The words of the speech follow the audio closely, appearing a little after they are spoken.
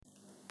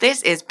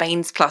This is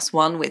Baines Plus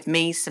One with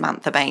me,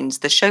 Samantha Baines,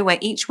 the show where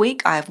each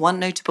week I have one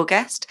notable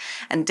guest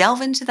and delve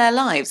into their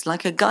lives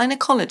like a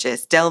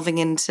gynecologist delving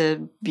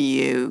into,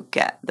 you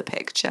get the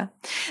picture.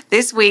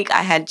 This week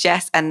I had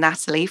Jess and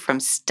Natalie from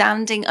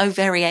Standing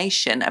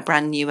Ovariation, a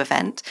brand new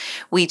event.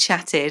 We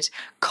chatted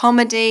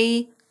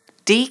comedy,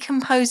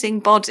 decomposing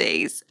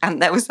bodies,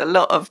 and there was a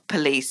lot of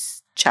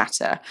police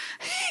chatter.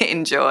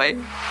 Enjoy.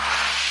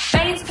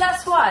 Baines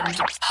Plus One,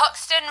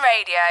 Hoxton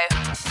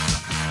Radio.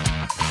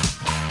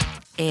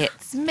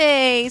 It's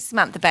me,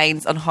 Samantha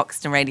Baines on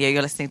Hoxton Radio.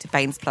 You're listening to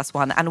Baines Plus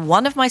One. And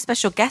one of my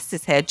special guests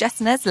is here, Jess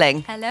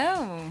Nesling.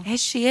 Hello. Here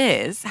she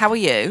is. How are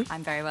you?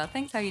 I'm very well,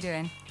 thanks. How are you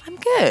doing? I'm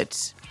good.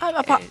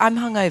 I'm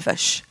hungover.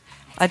 Shh.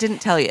 I didn't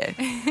tell you.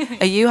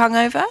 Are you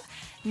hungover?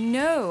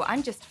 No,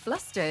 I'm just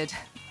flustered.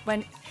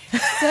 When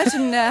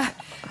certain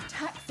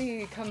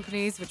taxi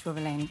companies, which will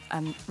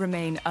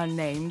remain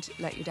unnamed,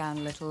 let you down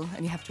a little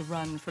and you have to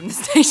run from the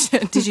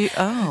station. Did you?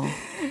 Oh.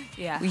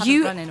 Yeah,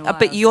 you, run in a while,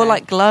 but you're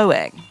like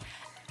glowing.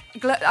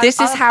 This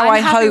is how I'm I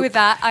happy hope. With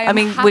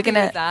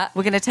that.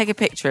 We're gonna take a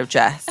picture of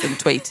Jess and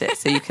tweet it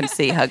so you can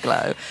see her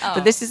glow. Oh.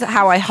 But this is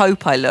how I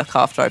hope I look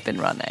after I've been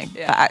running.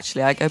 Yeah. But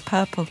actually, I go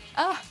purple.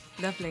 Oh,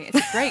 lovely! It's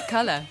a great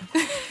colour.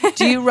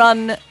 Do you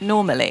run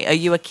normally? Are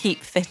you a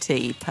keep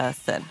fitty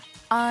person?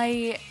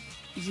 I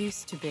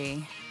used to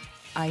be.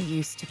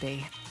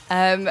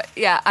 I've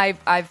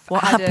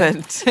What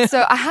happened?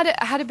 So I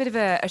had a bit of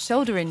a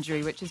shoulder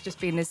injury, which has just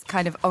been this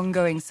kind of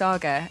ongoing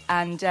saga.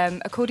 And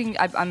I'm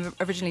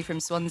originally from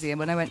Swansea, and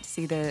when I went to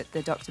see the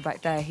doctor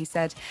back there, he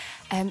said,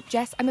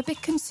 "Jess, I'm a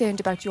bit concerned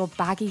about your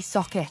baggy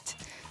socket."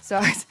 So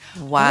I was,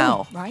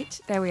 wow, oh, right,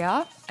 there we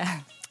are.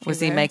 Was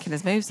he making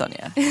his moves on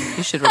you?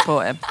 You should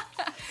report him.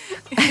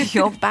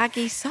 Your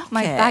baggy socket.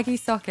 My baggy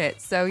socket.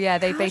 So yeah,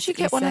 they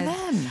basically How'd you get said,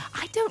 one of them?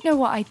 I don't know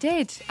what I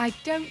did. I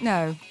don't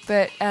know,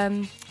 but.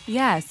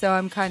 Yeah, so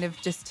I'm kind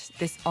of just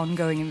this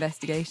ongoing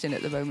investigation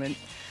at the moment.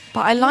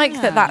 But I like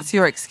that that's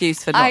your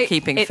excuse for not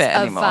keeping fit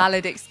anymore. It's a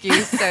valid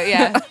excuse, so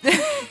yeah.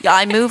 Yeah,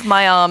 I move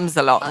my arms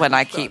a lot when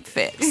I keep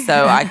fit,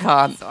 so I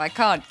can't. So I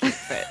can't keep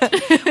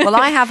fit. Well,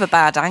 I have a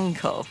bad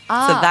ankle,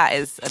 so that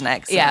is an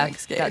excellent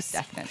excuse. That's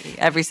definitely.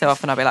 Yeah. Every so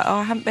often I'll be like,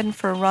 I haven't been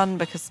for a run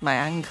because my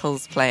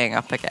ankle's playing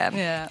up again.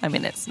 Yeah. I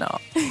mean, it's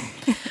not.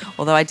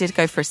 Although I did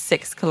go for a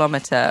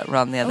 6-kilometre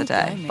run the other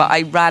day, blimey. but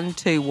I ran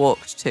 2,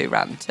 walked 2,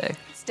 ran 2.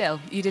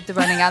 Still, you did the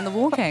running and the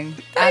walking you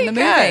and the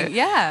moving. go.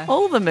 Yeah.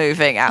 All the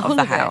moving out All of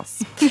the of it.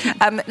 house.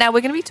 Now,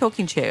 we're going to be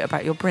talking to you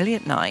about your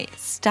brilliant night,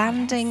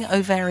 Standing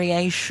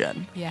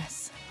Ovariation.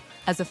 Yes.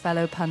 As a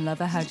fellow pun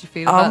lover, how do you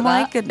feel about that? Oh,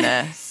 my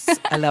goodness.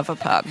 I love a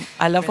pun.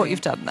 I love what you've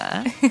done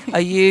there.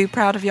 Are you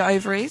proud of your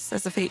ovaries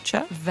as a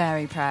feature?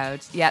 Very proud.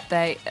 Yeah,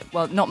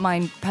 not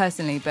mine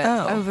personally, but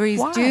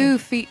ovaries why? do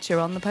feature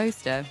on the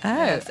poster. Oh,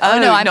 Yes. no,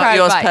 I'm not proud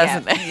yours of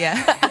that, personally.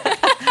 Yeah.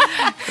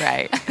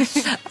 Great.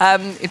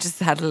 It just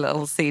had a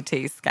little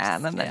CT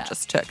scan and then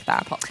just took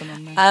that. Pop them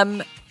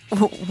on there.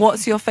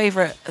 What's your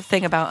favourite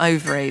thing about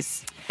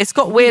ovaries? It's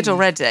got weird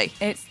already.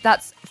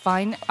 That's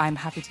fine. I'm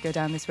happy to go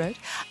down this road.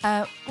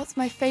 What's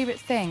my favourite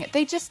thing?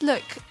 They just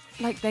look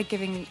like they're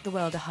giving the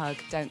world a hug,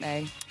 don't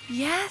they?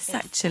 Yes,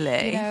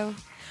 actually. You know,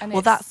 and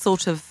well, that's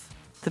sort of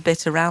the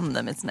bit around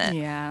them, isn't it?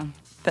 Yeah.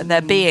 But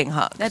they're being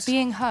hugged. They're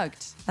being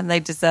hugged. And they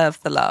deserve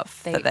the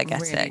love that they're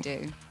getting. They really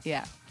do.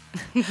 Yeah.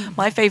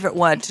 My favourite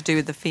word to do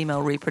with the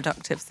female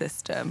reproductive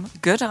system,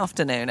 good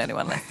afternoon,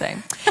 anyone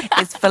listening,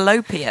 is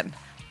fallopian.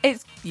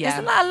 Isn't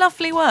that a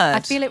lovely word?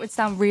 I feel it would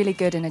sound really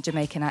good in a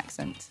Jamaican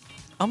accent.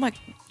 Oh my, do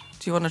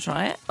you want to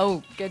try it?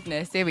 Oh,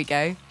 goodness. Here we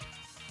go.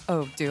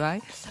 Oh, do I?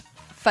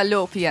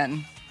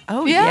 Fallopian.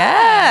 Oh,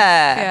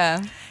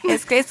 Yeah.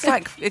 It's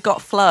like it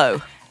got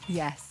flow.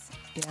 Yes.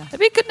 Yeah. It'd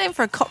be a good name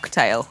for a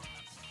cocktail.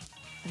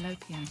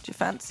 Fallopian. Do you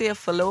fancy a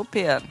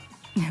fallopian?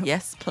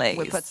 Yes, please.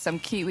 We'll put some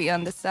kiwi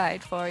on the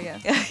side for you.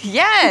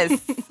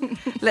 Yes.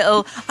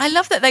 I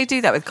love that they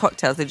do that with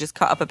cocktails. They just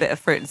cut up a bit of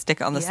fruit and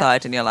stick it on the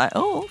side and you're like,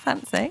 oh,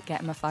 fancy.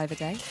 Get them a 5 a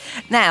day.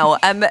 Now,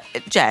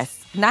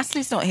 Jess,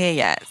 Natalie's not here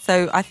yet.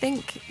 So I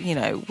think,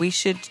 we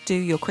should do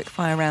your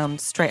quickfire round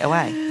straight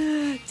away.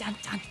 Dun,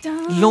 dun,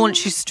 dun.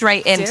 Launch you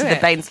straight into the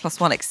it. Baines Plus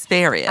One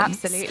experience.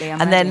 Absolutely,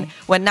 I'm And ready. then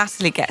when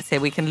Natalie gets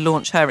here, we can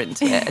launch her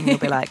into it and you'll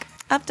be like,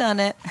 I've done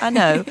it. I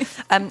know.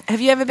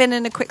 Have you ever been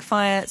in a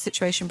quickfire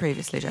situation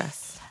previously,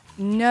 Jess?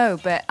 No,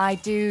 but I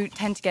do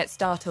tend to get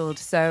startled,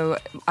 so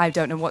I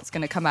don't know what's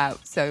going to come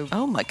out. So,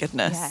 Oh, my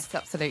goodness. yes,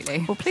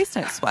 absolutely. Well, please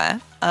don't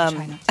swear. try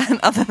not to. And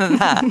other than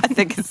that, I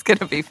think it's going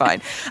to be fine.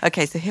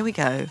 Okay, so here we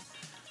go.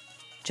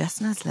 Jess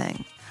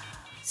Nesling,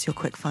 it's your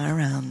quickfire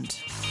round.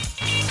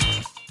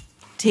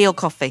 Tea or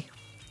coffee?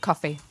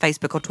 Coffee.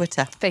 Facebook or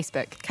Twitter?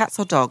 Facebook. Cats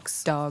or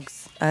dogs?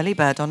 Dogs. Early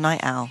bird or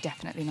night owl?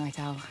 Definitely night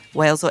owl.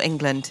 Wales or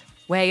England?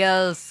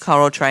 Wales. Car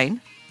or train?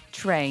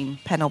 Train.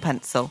 Pen or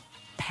pencil?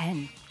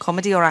 Pen.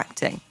 Comedy or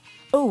acting?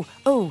 Oh.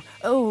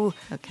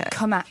 Okay.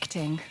 Come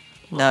acting.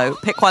 No,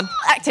 pick one.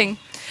 Acting.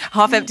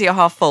 Half empty or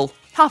half full?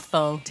 Half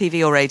full.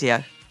 TV or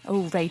radio?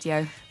 Oh,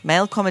 radio.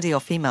 Male comedy or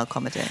female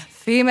comedy?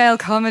 Female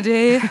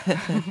comedy.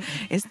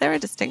 Is there a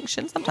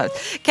distinction sometimes?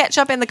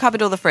 Ketchup in the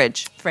cupboard or the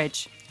fridge?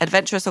 Fridge.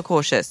 Adventurous or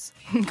cautious?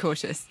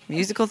 Cautious.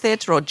 Musical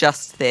theatre or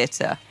just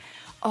theatre?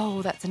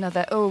 Oh, that's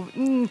another.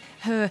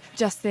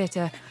 Just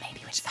theatre. Maybe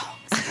which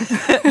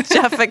songs?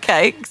 Jaffa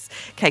cakes,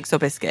 cakes or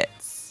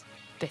biscuits?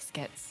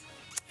 Biscuits.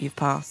 You've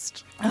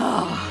passed. You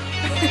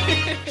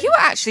were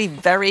actually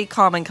very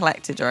calm and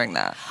collected during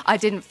that. I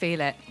didn't feel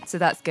it, so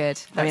that's good.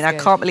 I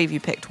can't believe you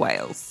picked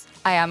Wales.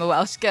 I am a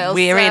Welsh girl.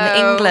 We're in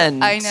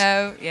England. I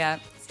know, yeah.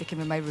 Sticking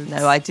with my roots.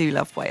 No, I do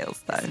love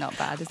Wales, though. It's not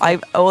bad, is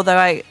it? Although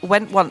I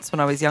went once when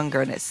I was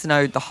younger and it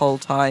snowed the whole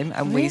time,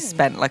 and we Really?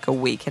 spent like a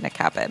week in a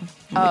cabin.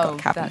 And we got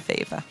cabin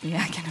fever.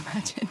 Yeah, I can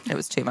imagine. It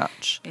was too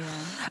much.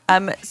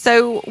 Yeah.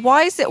 So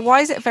why is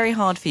it very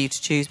hard for you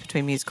to choose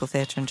between musical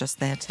theatre and just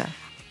theatre?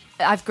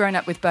 I've grown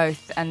up with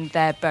both, and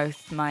they're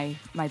both my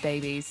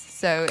babies.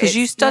 So Because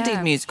you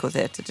studied musical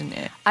theatre, didn't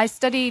you? I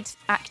studied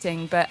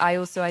acting, but I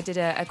did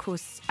a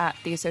course at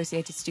the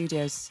Associated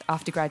Studios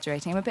after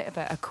graduating. I'm a bit of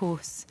a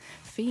course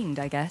fiend,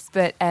 I guess,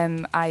 but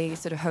I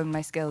sort of honed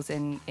my skills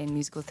in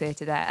musical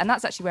theatre there, and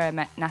that's actually where I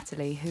met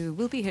Natalie, who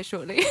will be here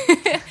shortly.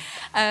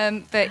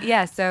 But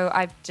yeah, so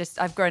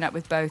I've grown up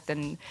with both,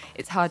 and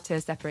it's hard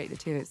to separate the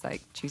two. It's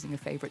like choosing a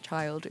favourite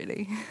child,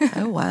 really.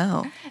 Oh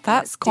wow,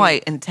 that's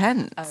quite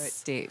intense. Oh,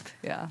 it's deep.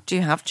 Yeah. Do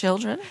you have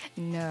children?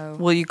 No.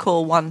 Will you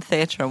call one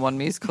theatre and one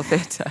musical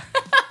theatre?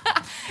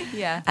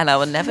 Yeah. And I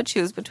will never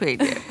choose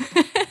between you.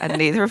 And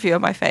neither of you are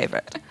my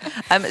favourite.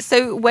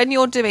 So when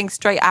you're doing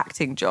straight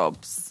acting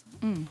jobs,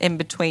 in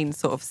between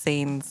sort of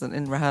scenes and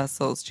in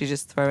rehearsals, do you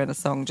just throw in a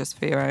song just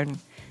for your own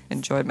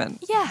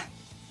enjoyment? Yeah.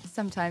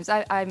 Sometimes.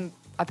 I'm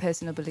a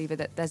personal believer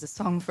that there's a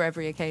song for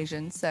every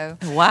occasion. So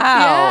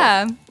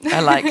Wow. Yeah.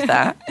 I like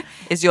that.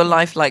 Is your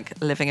life like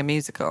living a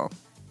musical?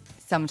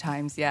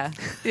 Sometimes, yeah.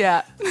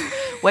 Yeah.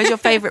 Where's your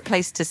favourite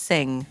place to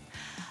sing?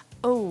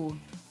 Oh,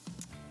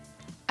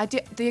 I do.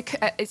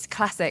 It's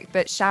classic,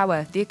 but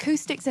shower. The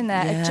acoustics in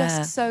there are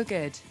just so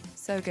good,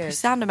 so good. You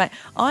sound amazing.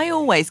 I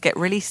always get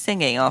really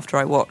singing after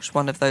I watch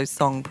one of those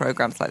song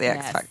programs like The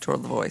X Factor or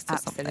The Voice or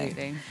something.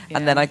 Absolutely.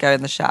 And then I go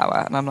in the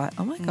shower and I'm like,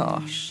 oh my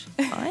gosh,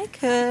 I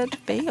could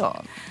be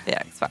on The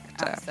X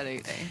Factor.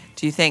 Absolutely.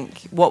 Do you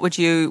think what would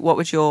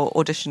your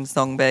audition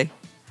song be?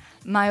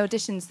 My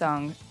audition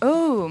song.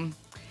 Oh.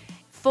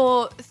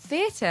 For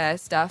theatre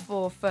stuff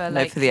or for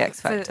for The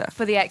X Factor.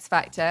 For The X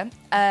Factor,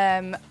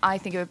 I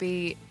think it would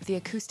be the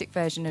acoustic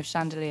version of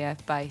Chandelier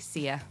by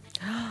Sia.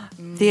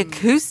 The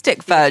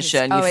acoustic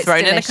version. You've it's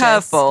thrown delicious. in a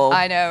curveball.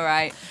 I know,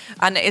 right?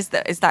 And is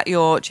that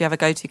your? Do you have a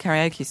go-to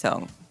karaoke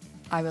song?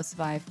 I Will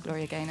Survive,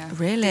 Gloria Gaynor.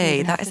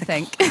 Really? That is a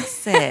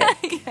classic.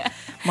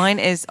 Mine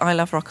is I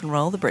Love Rock and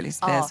Roll, the Britney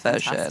Spears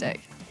version.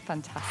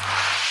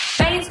 Fantastic.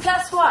 Baines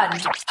Plus One,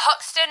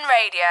 Hoxton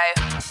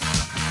Radio.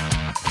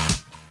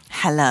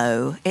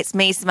 Hello, it's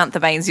me, Samantha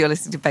Baines. You're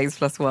listening to Baines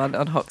Plus One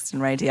on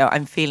Hoxton Radio.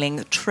 I'm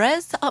feeling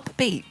tres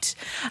upbeat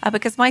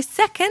because my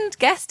second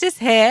guest is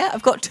here.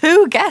 I've got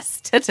two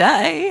guests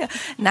today.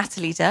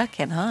 Natalie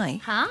Durkin, hi.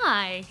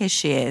 Hi. Here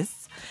she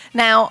is.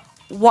 Now,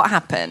 what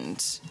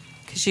happened?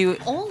 Because you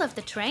All of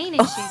the train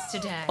issues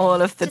today.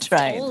 all of the Just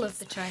train. All of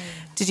the train.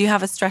 Did you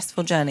have a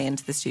stressful journey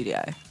into the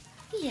studio?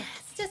 Yes,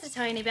 just a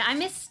tiny bit.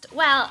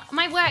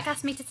 My work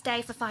asked me to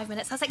stay for 5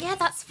 minutes. I was like, yeah,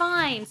 that's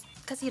fine.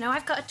 Because,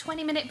 I've got a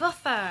 20-minute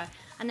buffer.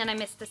 And then I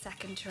missed the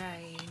second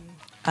train.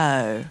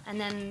 Oh, And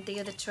then the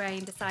other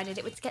train decided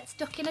it would get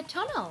stuck in a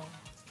tunnel.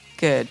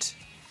 good.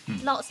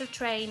 Lots of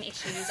train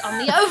issues on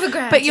the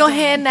overground. But you're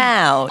today. here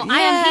now. I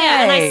am here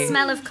and I Yay.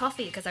 smell of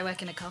coffee because I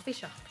work in a coffee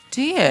shop.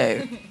 Do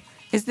you?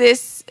 Is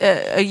this,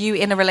 are you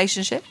in a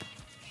relationship?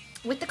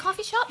 With the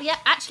coffee shop? Yeah,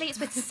 actually it's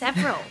with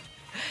several.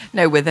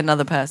 No, with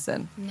another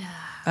person. No.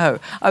 Oh,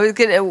 I was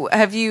gonna.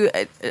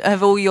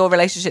 Have all your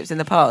relationships in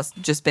the past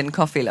just been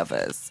coffee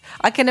lovers?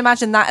 I can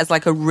imagine that as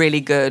like a really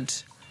good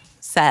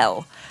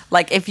sell.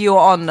 Like if you're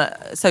on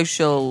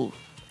social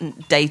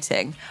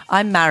dating.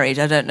 I'm married.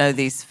 I don't know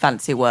these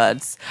fancy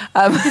words.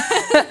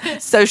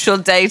 Social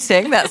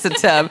dating. That's a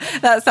term.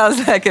 That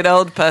sounds like an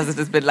old person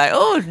has been like,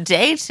 oh,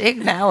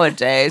 dating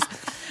nowadays.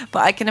 But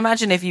I can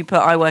imagine if you put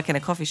I work in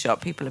a coffee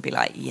shop, people would be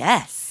like,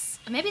 yes.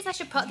 Maybe I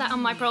should put that on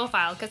my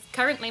profile because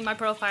currently my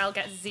profile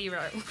gets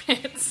 0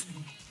 hits.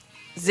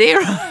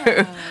 0?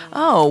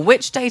 Oh,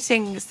 which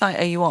dating site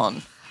are you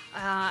on?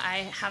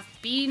 I have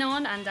been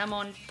on and I'm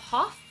on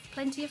POF,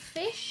 Plenty of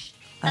Fish.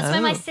 That's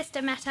where my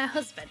sister met her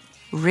husband.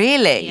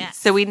 Really? Yes.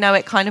 So we know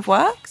it kind of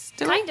works?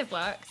 Do Kind of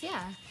works,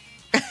 yeah.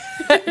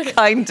 we?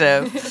 Kind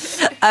of.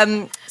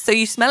 So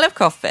you smell of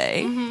coffee.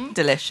 Mm-hmm.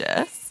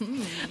 Delicious.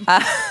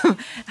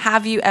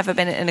 Have you ever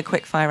been in a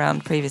quickfire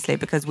round previously?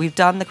 Because we've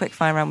done the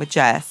quickfire round with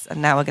Jess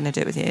and now we're going to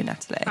do it with you,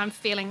 Natalie. I'm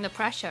feeling the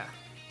pressure.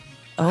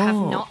 Oh. I have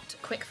not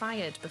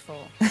quick-fired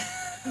before.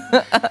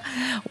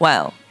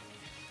 Well,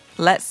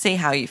 let's see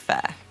how you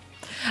fare.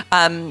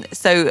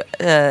 So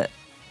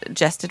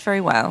Jess did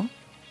very well.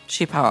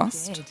 She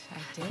passed. I did.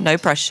 No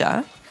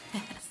pressure.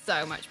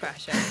 So much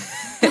pressure.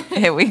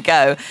 Here we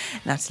go.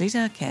 Natalie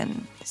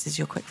Durkin, this is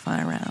your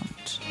quickfire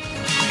round.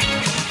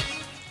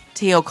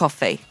 Tea or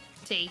coffee?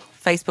 Tea.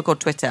 Facebook or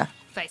Twitter?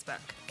 Facebook.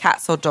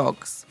 Cats or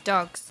dogs?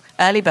 Dogs.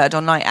 Early bird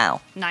or night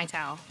owl? Night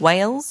owl.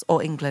 Wales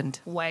or England?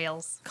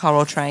 Wales. Car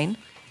or train?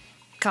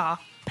 Car.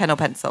 Pen or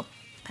pencil?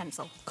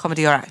 Pencil.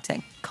 Comedy or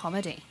acting?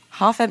 Comedy.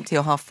 Half empty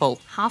or half full?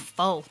 Half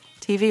full.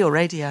 TV or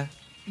radio?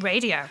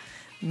 Radio.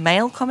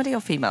 Male comedy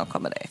or female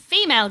comedy?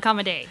 Female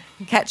comedy.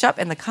 Ketchup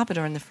in the cupboard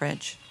or in the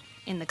fridge?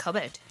 In the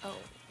cupboard.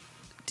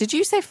 Did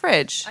you say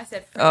fridge? I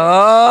said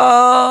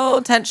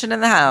Oh, tension in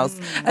the house.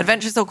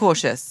 Adventurous or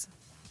cautious?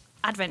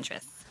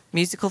 Adventurous.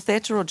 Musical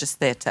theatre or just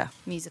theatre?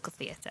 Musical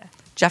theatre.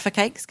 Jaffa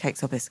cakes,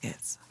 cakes or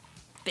biscuits?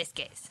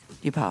 Biscuits.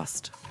 You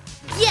passed.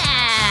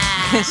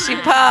 Yeah! She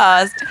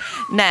passed.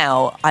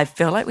 Now, I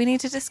feel like we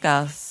need to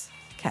discuss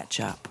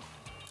ketchup.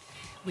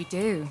 We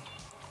do.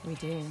 We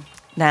do.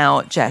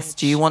 Now, Jess,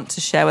 do you want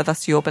to share with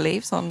us your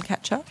beliefs on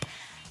ketchup?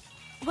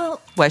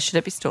 Well, Where should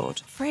it be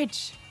stored?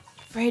 fridge.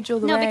 Fridge all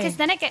the No, way. because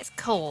then it gets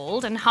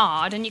cold and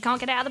hard and you can't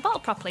get it out of the bottle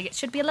properly. It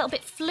should be a little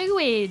bit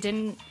fluid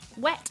and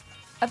wet.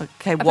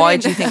 Okay, why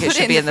do you think it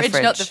should be in the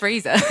fridge? Not the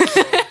freezer.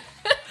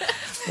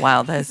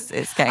 Wow, it's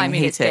getting I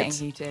mean, heated. it's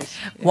getting heated.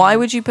 Why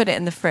would you put it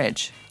in the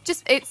fridge?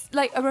 Just, it's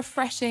like a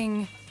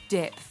refreshing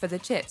dip for the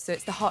chips. So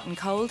it's the hot and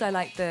cold. I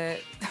like the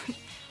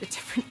the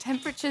different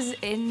temperatures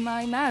in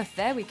my mouth.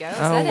 There we go. I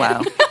Oh, said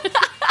wow. it.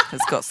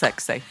 It's got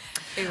sexy.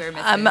 We were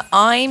missing.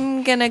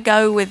 I'm going to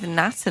go with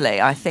Natalie.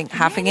 I think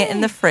having it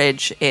in the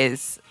fridge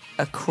is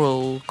a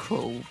cruel,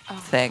 cruel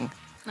thing.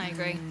 I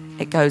agree.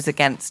 It goes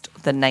against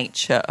the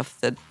nature of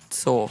the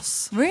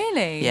sauce.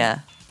 Really? Yeah.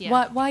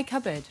 Yeah. Why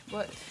cupboard?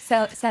 What?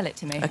 Sell it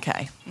to me.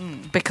 Okay.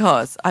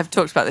 Because I've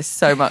talked about this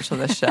so much on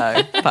the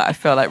show, but I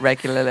feel like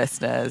regular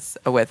listeners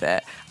are with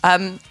it.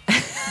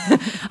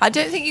 I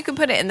don't think you can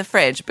put it in the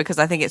fridge because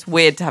I think it's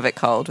weird to have it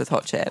cold with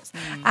hot chips.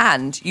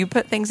 And you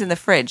put things in the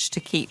fridge to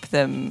keep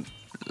them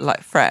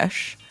like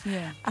fresh.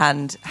 Yeah.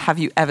 And have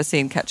you ever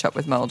seen ketchup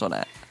with mold on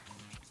it?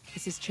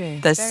 This is true.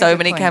 There's Very so good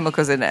many point.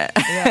 chemicals in it.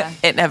 Yeah.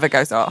 It never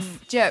goes off.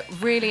 Joe,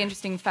 really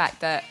interesting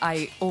fact that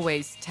I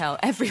always tell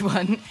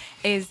everyone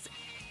is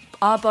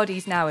our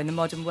bodies now in the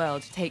modern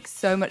world take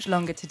so much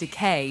longer to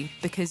decay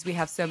because we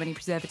have so many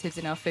preservatives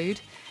in our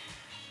food.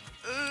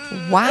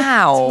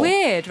 Wow. It's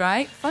weird,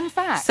 right? Fun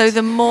fact. So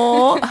the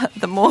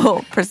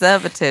more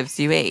preservatives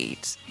you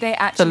eat, they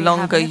the actually have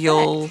longer an effect.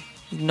 you'll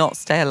not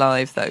stay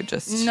alive though,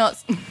 just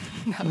not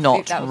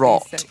not that would be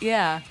rot. so-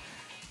 yeah.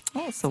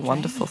 Oh, that's a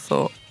wonderful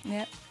thought.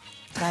 Yeah.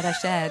 Glad I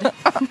shared.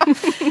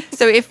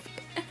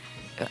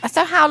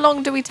 So how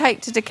long do we take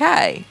to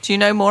decay? Do you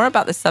know more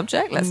about this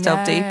subject? Let's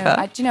delve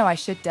deeper. Do you know I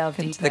should delve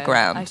Into deeper. the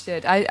ground. I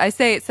should. I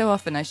say it so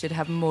often. I should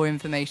have more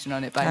information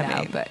on it by I now.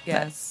 mean, But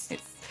yeah, let's-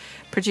 it's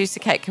Producer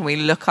Kate, can we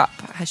look up?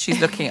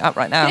 She's looking it up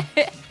right now.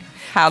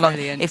 How long?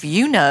 Brilliant. If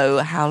you know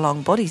how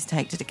long bodies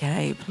take to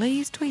decay,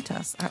 please tweet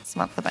us at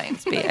Samantha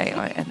Baines,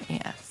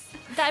 BAINES.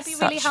 That'd be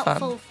really Such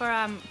helpful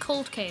fun. for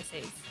cold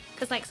cases.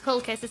 Because like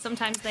cold cases,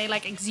 sometimes they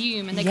like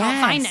exhume and they can't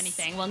find Yes.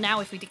 anything. Well, now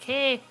if we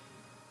decay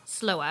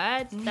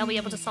slower, they'll be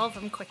able to solve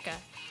them quicker.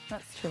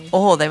 that's true.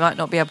 Or they might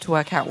not be able to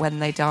work out when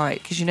they died.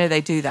 Because you know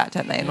they do that,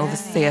 don't they? In all the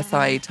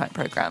CSI type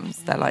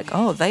programs. They're like,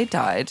 oh, they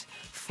died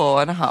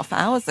 4.5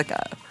 hours ago.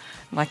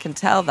 And I can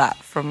tell that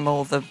from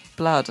all the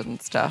blood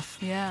and stuff.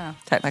 Yeah.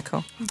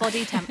 Technical.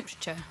 Body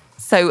temperature.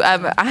 So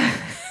I'm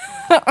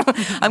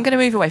going to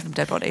move away from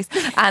dead bodies.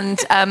 And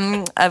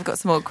I've got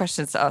some more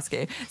questions to ask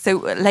you. So,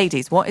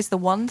 ladies, what is the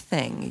one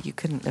thing you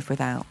couldn't live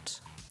without?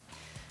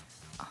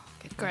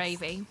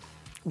 Gravy.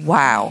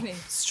 Wow. Really?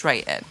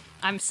 Straight in.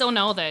 I'm so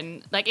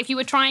northern. Like, if you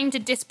were trying to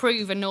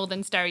disprove a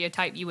northern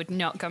stereotype, you would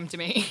not come to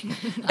me.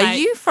 Are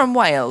you from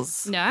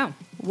Wales? No,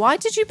 Why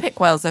did you pick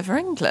Wales over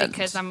England?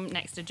 because I'm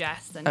next to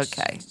Jess. And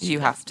Okay, she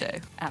you have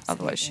to. Absolutely.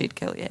 Otherwise, she'd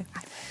kill you.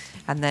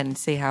 And then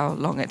see how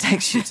long it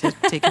takes you to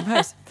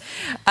decompose.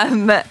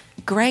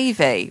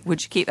 Gravy.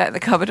 Would you keep that in the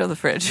cupboard or the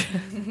fridge?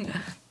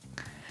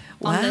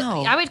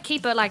 Wow. I would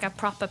keep a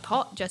proper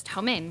pot just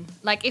humming.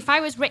 Like, if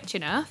I was rich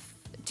enough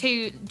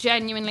to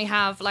genuinely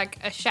have like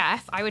a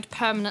chef, I would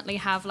permanently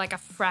have like a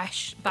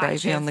fresh batch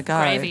Gravy of on the go.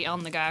 gravy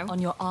on the go. On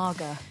your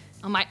Arga.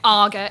 On my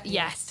Arga,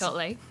 yes,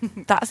 totally.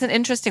 That's an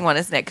interesting one,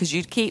 isn't it? Because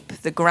you'd keep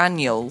the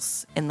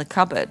granules in the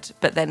cupboard,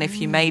 but then if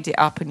you made it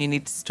up and you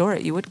need to store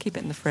it, you would keep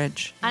it in the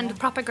fridge. And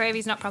proper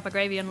gravy's not proper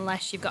gravy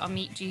unless you've got a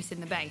meat juice in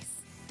the base.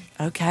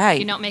 Okay.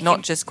 You're not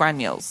making- just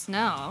granules.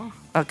 No,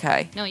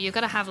 Okay. no, you've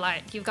got to have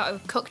you've got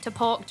to cook to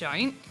pork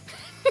joint.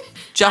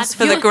 Just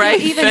for the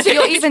gravy.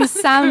 You're even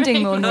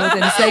sounding more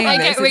northern saying I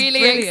this. get It's really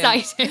brilliant.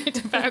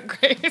 excited about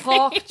gravy.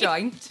 Pork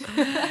joint.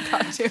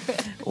 Can't do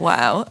it.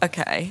 Wow.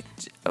 Okay.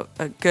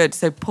 Good.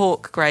 So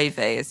pork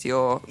gravy is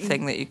your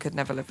thing that you could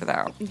never live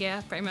without.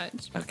 Yeah, pretty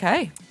much.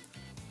 Okay.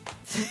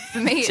 For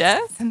me,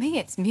 Jess?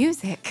 it's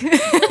music.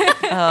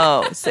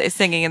 Oh, so it's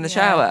singing in the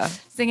shower.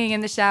 Singing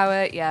in the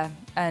shower, yeah,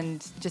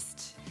 and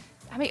just.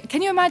 I mean,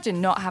 can you imagine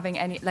not having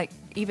any, like,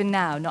 even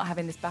now, not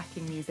having this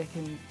backing music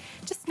and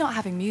just not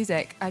having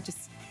music? I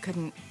just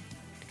couldn't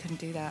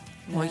do that.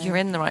 Well, No. you're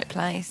in the right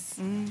place.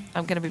 I'm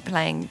going to be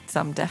playing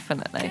some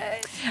definitely.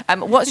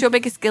 What's your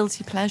biggest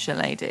guilty pleasure,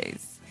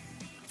 ladies?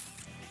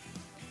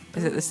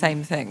 Is it the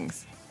same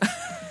things?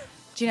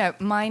 Do you know,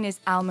 mine is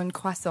almond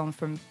croissant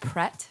from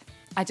Pret.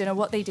 I don't know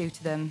what they do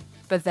to them,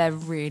 but they're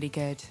really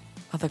good.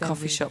 Other They're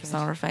coffee really shops good.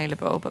 are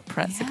available, but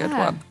Pret's a good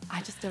Yeah. one.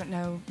 I just don't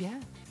know. Yeah,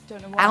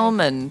 don't know why.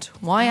 Almond.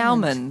 Why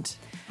Almond. almond?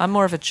 I'm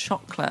more of a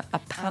chocolate, a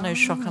pan au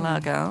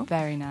chocolat girl.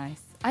 Very nice.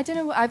 I don't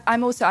know.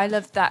 I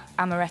love that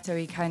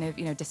amaretto-y kind of,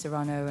 Di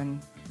Serrano,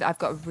 and I've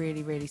got a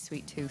really, really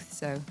sweet tooth.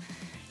 So,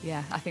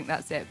 yeah, I think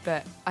that's it.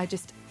 But I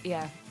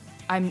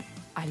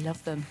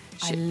love them.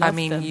 I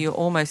mean, them. you're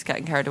almost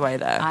getting carried away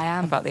there. I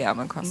am. About the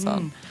almond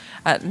croissant.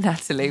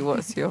 Natalie,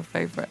 what's your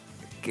favourite?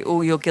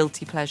 Or your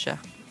guilty pleasure?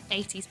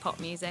 80s pop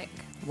music.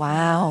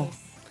 Wow.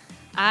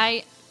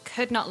 I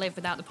could not live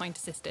without the Pointer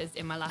Sisters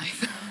in my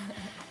life.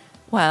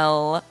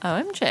 Well,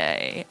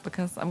 OMG,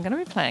 because I'm going to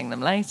be playing them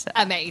later.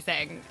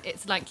 Amazing.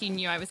 It's like you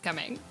knew I was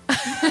coming.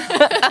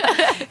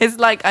 It's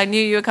like I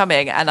knew you were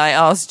coming and I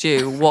asked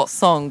you what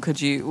song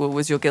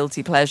was your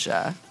guilty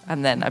pleasure,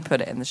 and then I put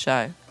it in the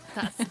show.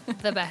 That's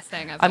the best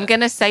thing ever. I'm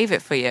going to save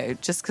it for you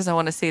just because I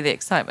want to see the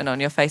excitement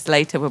on your face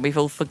later when we've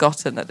all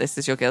forgotten that this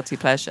is your guilty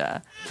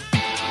pleasure.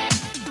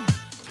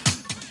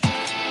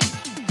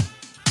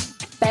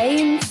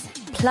 Baines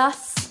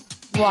plus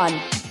one.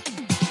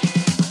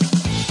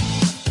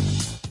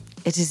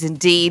 It is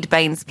indeed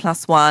Baines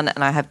plus one,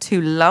 and I have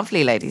two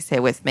lovely ladies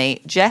here with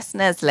me, Jess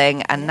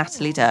Nesling and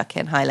Natalie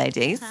Durkin. Hi,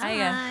 ladies.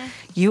 Hi.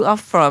 You are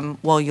from,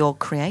 you're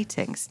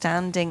creating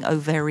Standing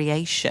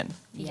Ovariation.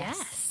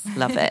 Yes.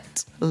 Love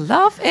it.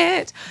 Love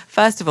it.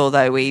 First of all,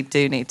 though, we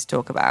do need to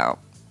talk about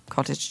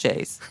cottage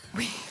cheese.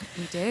 We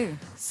do.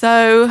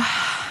 So,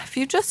 if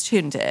you just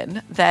tuned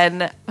in,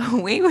 then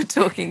we were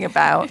talking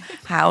about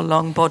how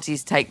long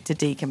bodies take to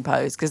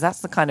decompose, because that's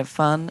the kind of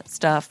fun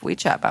stuff we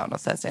chat about on a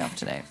Thursday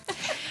afternoon.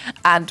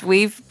 And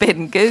we've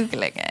been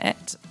Googling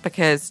it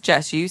because,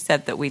 Jess, you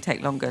said that we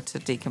take longer to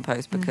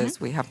decompose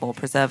because we have more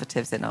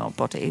preservatives in our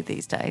body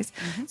these days.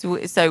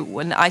 So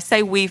when I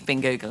say we've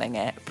been Googling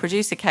it,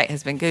 producer Kate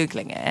has been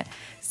Googling it.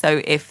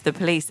 So if the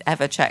police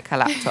ever check her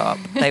laptop,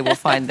 they will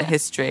find the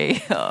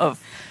history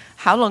of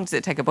how long does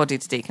it take a body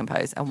to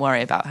decompose and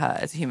worry about her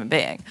as a human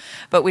being.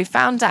 But we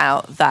found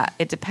out that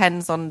it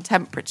depends on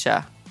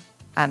temperature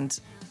and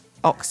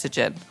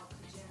oxygen.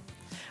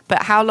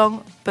 But how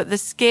long? But the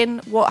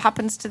skin, what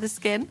happens to the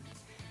skin?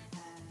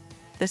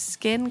 The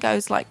skin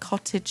goes like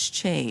cottage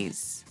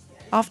cheese.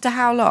 After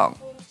how long?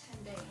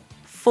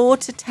 4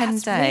 to 10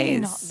 That's days. really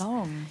not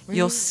long.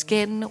 Your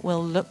skin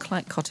will look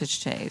like cottage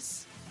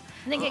cheese.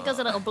 I think it goes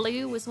a little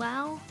blue as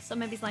well. So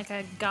maybe it's like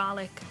a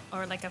garlic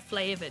or like a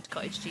flavoured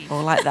cottage cheese.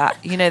 Or like that.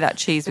 You know that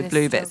cheese with Bit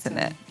blue of bits in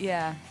Stilton. it?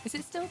 Yeah. Is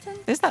it Stilton?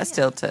 Is that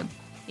Stilton?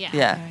 Yeah.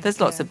 Yeah,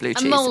 there's lots of blue A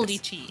cheeses. mouldy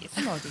cheese.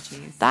 Moldy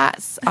cheese.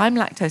 I'm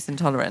lactose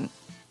intolerant.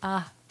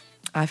 Ah.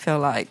 I feel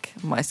like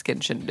my skin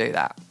shouldn't do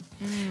that.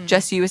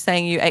 Jess, you were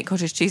saying you ate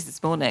cottage cheese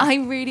this morning.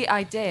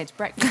 I did.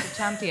 Breakfast of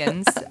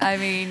champions. I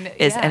mean,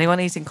 Is yeah. anyone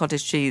eating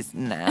cottage cheese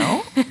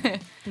now?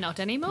 Not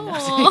anymore.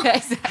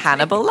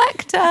 Hannibal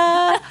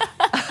Lecter.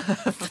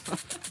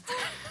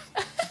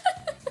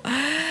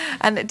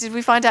 And did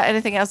we find out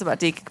anything else about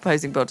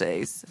decomposing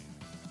bodies?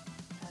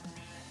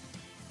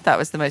 That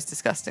was the most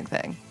disgusting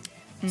thing.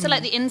 So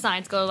like the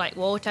insides go like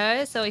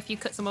water. So if you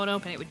cut someone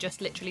open, it would just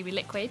literally be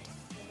liquid.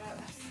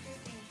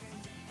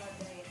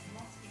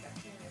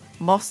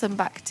 Moss and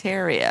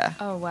bacteria.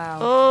 Oh, wow.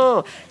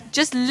 Oh,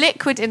 just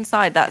liquid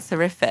inside. That's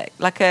horrific.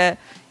 Like have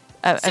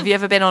you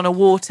ever been on a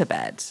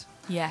waterbed?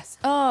 Yes.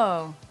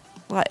 Oh.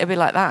 Like it'd be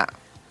like that.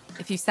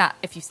 If you sat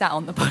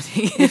on the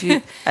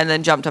body. And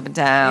then jumped up and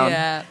down.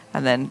 Yeah.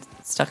 And then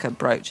stuck a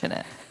brooch in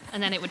it.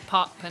 And then it would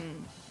pop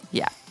and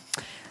Yeah.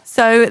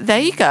 So there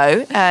you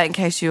go. In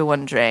case you were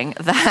wondering,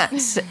 that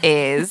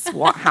is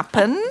what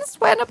happens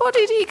when a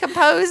body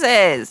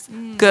decomposes.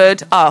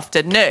 Good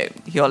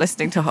afternoon. You're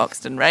listening to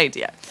Hoxton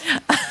Radio.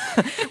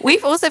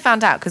 We've also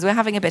found out, because we're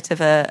having a bit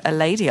of a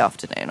lady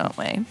afternoon, aren't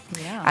we?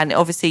 Yeah. And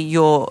obviously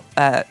your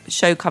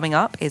show coming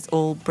up is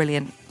all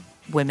brilliant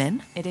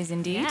women It is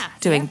indeed. Yeah.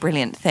 doing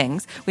brilliant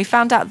things. We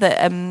found out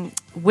that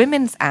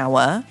Women's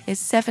Hour is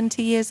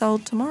 70 years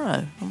old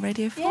tomorrow on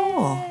Radio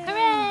 4.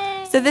 hooray!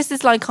 So this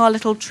is like our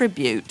little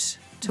tribute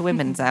to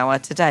Women's Hour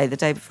today, the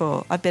day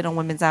before. I've been on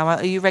Women's Hour.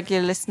 Are you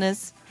regular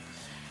listeners?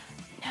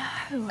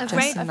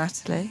 Jess and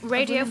Natalie?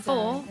 Radio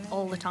 4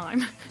 all the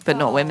time. But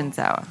not Women's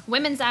Hour.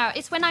 Women's Hour,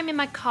 it's when I'm in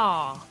my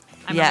car.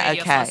 I'm Yeah, on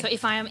Radio okay. 4. So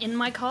if I am in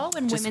my car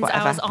when Just Women's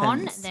whatever Hour's on,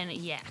 happens. then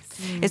yes.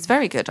 It's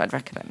very good. I'd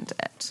recommend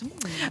it.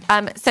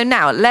 So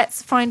now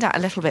let's find out a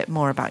little bit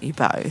more about you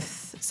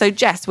both. So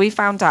Jess, we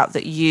found out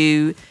that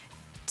you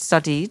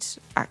studied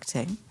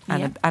acting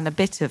and a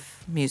bit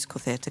of musical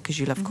theatre because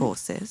you love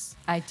courses.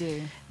 I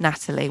do.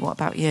 Natalie, what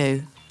about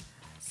you?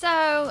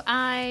 So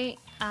I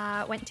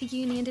went to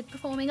uni and did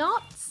performing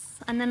arts.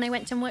 And then I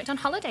went and worked on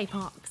holiday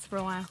parks for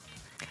a while.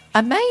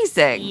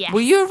 Amazing. Yes.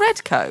 Were you a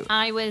red coat?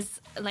 I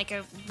was like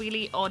a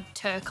really odd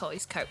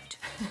turquoise coat.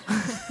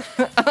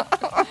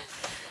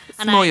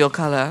 It's more your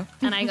colour.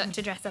 And I got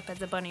to dress up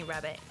as a bunny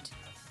rabbit.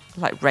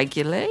 Like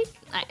regularly?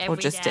 Like Or every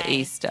just at day.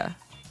 Easter?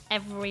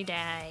 Every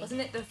day.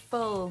 Wasn't it the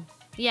full?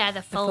 Yeah,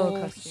 the full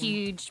full costume.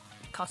 huge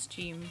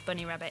costume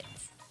bunny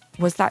rabbits.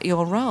 Was that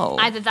your role?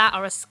 Either that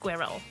or a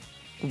squirrel.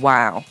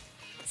 Wow.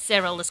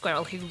 Cyril the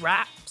squirrel who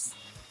raps.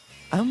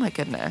 Oh my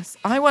goodness.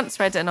 I once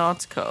read an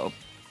article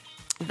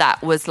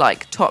that was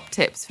like top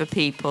tips for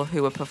people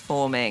who were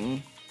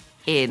performing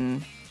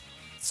in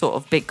sort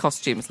of big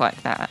costumes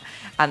like that.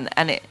 And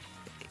it,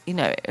 you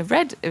know,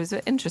 it was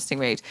an interesting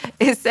read.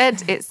 It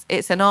said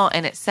it's an art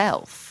in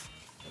itself.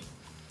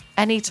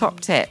 Any top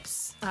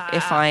tips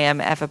if I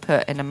am ever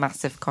put in a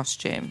massive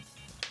costume?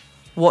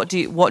 What do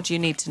you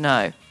need to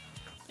know?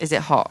 Is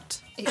it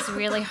hot? It's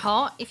really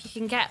hot. If you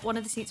can get one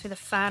of the suits with a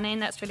fan in,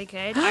 that's really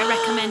good. I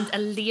recommend a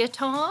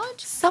leotard.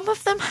 Some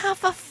of them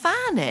have a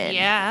fan in.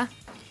 Yeah.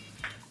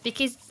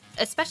 Because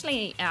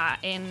especially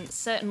in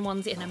certain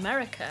ones in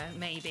America,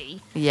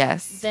 maybe,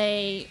 Yes.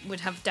 they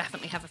would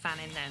definitely have a fan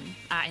in them,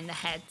 in the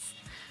heads.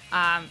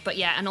 But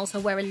yeah, and also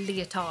wear a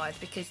leotard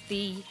because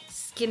the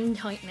skin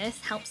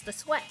tightness helps the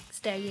sweat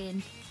stay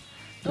in.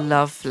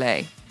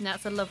 Lovely. And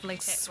that's a lovely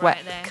tip Sweat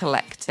right there.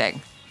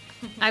 collecting.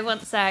 I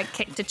once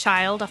kicked a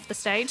child off the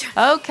stage,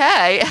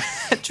 Okay.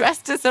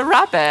 Dressed as a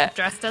rabbit.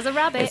 dressed as a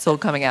rabbit. It's all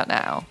coming out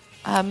now.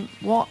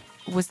 What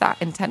was that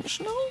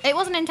intentional? It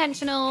wasn't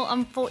intentional.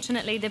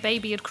 Unfortunately, the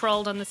baby had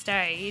crawled on the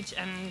stage,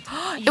 and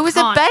It was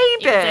a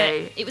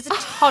baby? It was a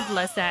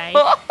toddler, say,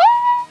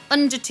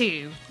 under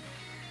 2,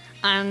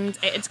 and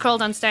it had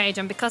crawled on stage.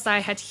 And because I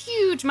had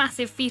huge,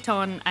 massive feet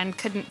on and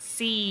couldn't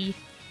see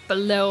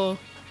below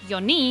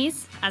your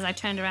knees, as I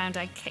turned around,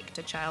 I kicked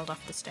a child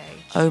off the stage.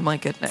 Oh my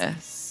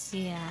goodness.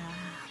 Yeah.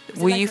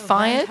 Were you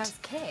fired?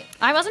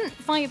 I wasn't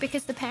fired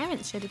because the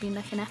parents should have been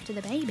looking after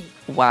the baby.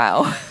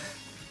 Wow.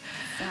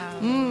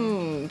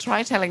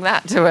 Try telling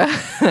that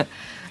to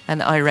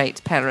an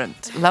irate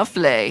parent.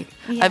 Lovely.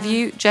 Yeah. Have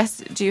you, Jess,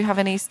 do you have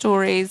any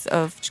stories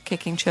of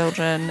kicking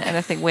children?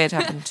 Anything weird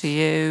happened to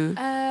you?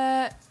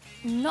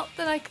 Not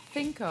that I could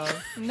think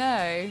of. No,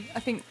 I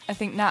think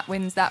Nat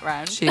wins that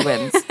round. She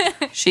wins.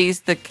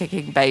 She's the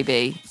kicking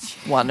baby,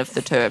 one of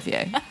the two of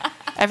you.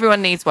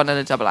 Everyone needs one in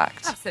a double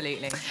act.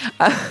 Absolutely.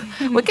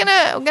 We're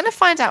gonna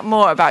find out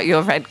more about your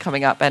event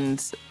coming up,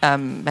 and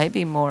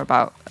maybe more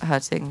about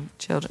hurting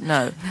children.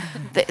 No,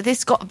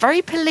 this got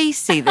very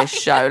policey, this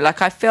show.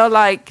 Like, I feel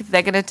like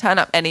they're gonna turn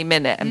up any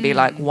minute and be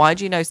like, "Why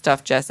do you know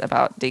stuff, Jess,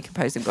 about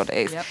decomposing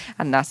bodies?" Yep.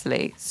 And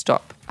Natalie,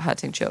 stop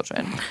hurting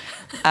children.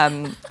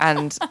 And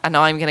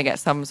I'm gonna get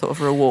some sort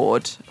of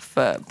reward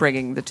for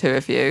bringing the two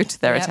of you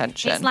to their Yep.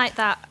 attention. It's like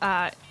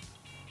that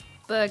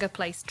burger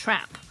place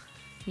trap.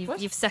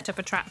 You've set up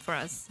a trap for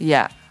us.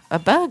 Yeah, a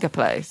burger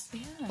place.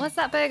 What's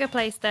that burger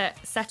place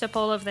that set up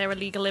all of their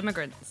illegal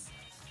immigrants?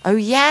 Oh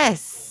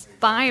yes,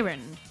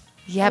 Byron.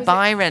 yeah,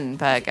 Byron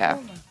Burger.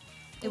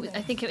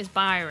 I think it was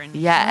Byron.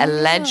 Yeah,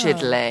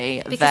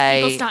 allegedly Because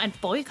they. people started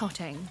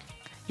boycotting.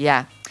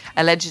 Yeah.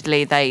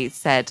 Allegedly, they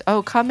said,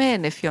 "Oh, come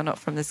in if you're not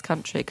from this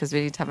country because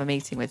we need to have a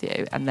meeting with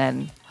you." And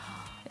then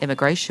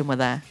immigration were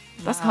there.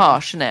 That's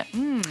harsh, isn't it?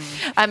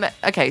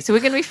 Okay, so we're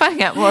going to be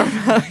finding out more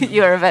about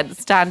your event,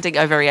 Standing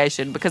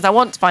Ovariation, because I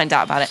want to find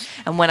out about it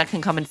and when I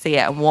can come and see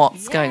it and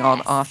what's going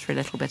on after a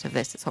little bit of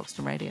this. It's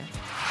Hoxton Radio.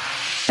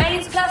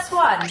 Baines Plus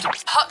One.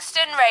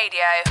 Hoxton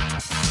Radio.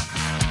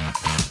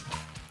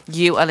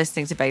 You are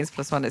listening to Baines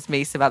Plus One. It's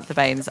me, Samantha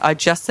Baines. I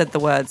just said the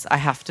words, I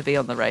have to be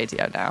on the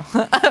radio now,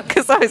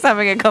 because I was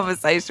having a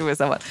conversation with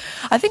someone.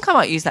 I think I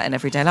might use that in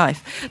everyday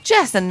life.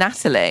 Jess and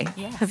Natalie,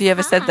 have you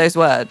ever said those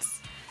words?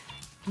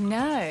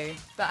 No,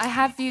 but I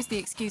have used the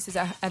excuses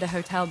at a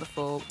hotel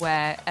before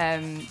where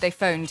they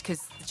phoned because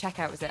the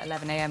checkout was at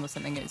 11 a.m. or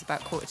something. It was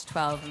about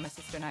 11:45 and my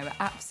sister and I were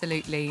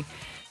absolutely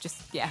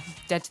just,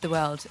 dead to the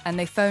world. And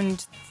they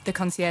phoned, the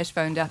concierge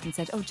phoned up and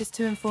said, "Oh, just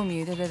to inform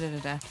you,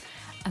 da-da-da-da-da."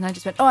 And I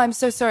just went, "Oh, I'm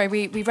so sorry,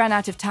 we ran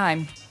out of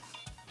time."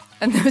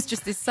 And there was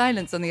just this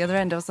silence on the other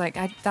end. I was like,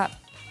 that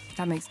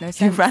makes no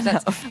sense. ran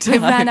out of time. We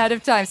ran out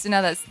of time. So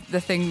now that's the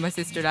thing my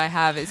sister and I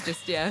have. It's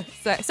just,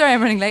 so, sorry,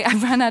 I'm running late. I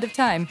ran out of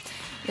time.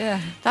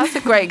 Yeah. That's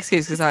a great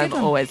excuse because I'm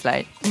always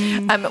late.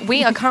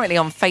 We are currently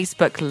on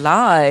Facebook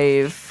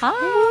Live.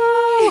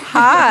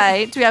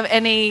 Hi. Do we have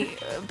any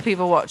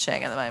people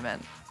watching at the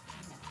moment?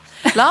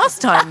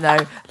 Last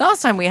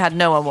time we had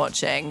no one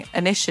watching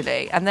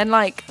initially, and then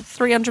like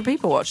 300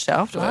 people watched it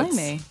afterwards.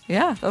 Blimey.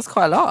 Yeah, that's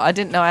quite a lot. I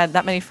didn't know I had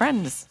that many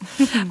friends.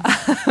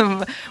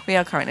 We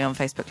are currently on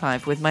Facebook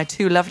Live with my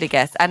two lovely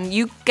guests, and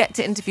you get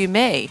to interview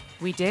me.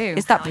 We do.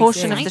 It's that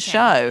portion of the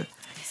show.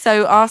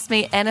 So ask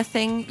me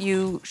anything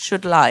you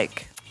should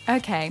like.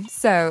 Okay,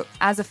 so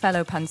as a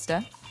fellow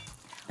punster,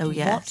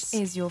 What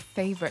is your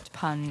favourite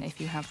pun if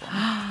you have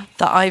one?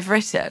 that I've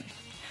written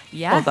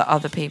Yeah. or that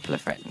other people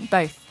have written?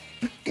 Both.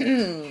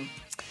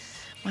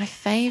 My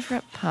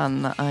favourite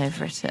pun that I've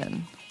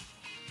written.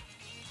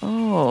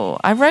 Oh,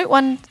 I wrote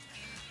one.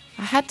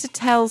 I had to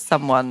tell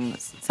someone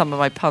some of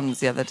my puns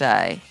the other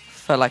day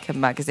for like a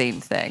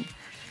magazine thing.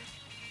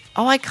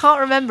 Oh, I can't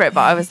remember it,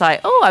 but I was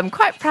like, oh, I'm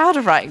quite proud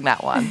of writing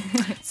that one.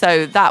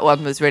 So that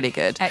one was really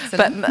good.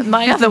 Excellent. But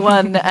my other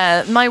one,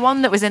 my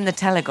one that was in the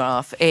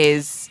Telegraph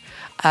is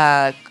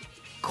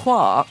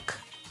quark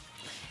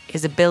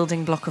is a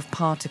building block of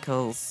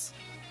particles.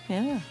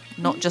 Yeah.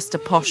 Not just a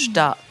posh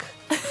duck.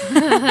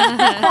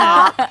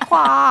 Quack,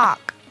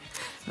 quack.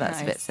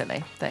 That's a bit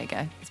silly. There you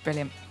go. It's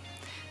brilliant.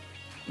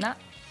 Nah.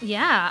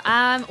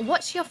 Yeah.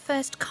 What's your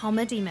first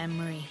comedy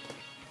memory?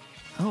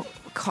 Oh,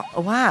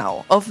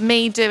 wow. Of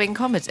me doing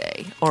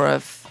comedy or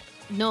of...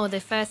 No, the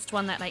first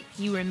one that like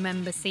you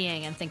remember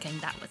seeing and thinking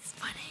that was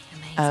funny,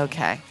 amazing.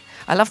 Okay.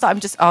 I love that I'm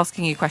just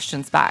asking you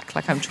questions back,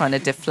 like I'm trying to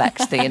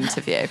deflect the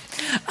interview.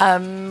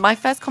 My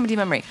first comedy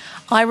memory.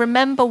 I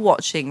remember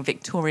watching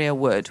Victoria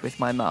Wood with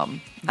my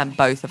mum and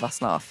both of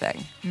us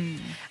laughing.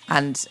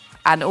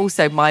 And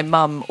also my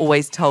mum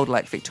always told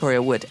like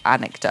Victoria Wood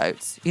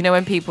anecdotes. You know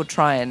when people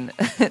try and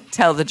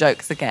tell the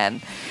jokes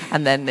again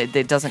and then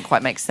it doesn't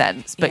quite make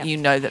sense, but you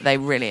know that they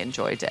really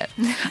enjoyed it.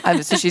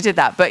 So she did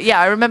that. But yeah,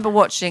 I remember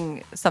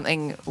watching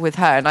something with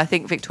her and I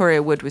think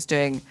Victoria Wood was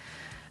doing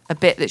a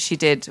bit that she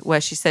did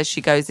where she says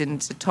she goes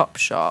into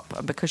Topshop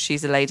and because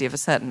she's a lady of a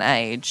certain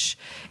age,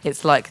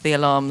 it's like the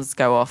alarms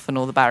go off and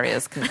all the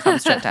barriers can come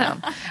straight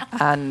down.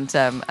 And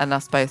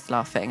us both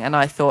laughing. And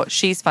I thought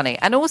she's funny.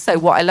 And also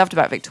what I loved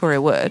about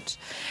Victoria Wood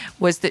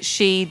was that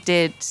she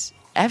did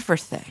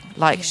everything.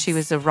 Like she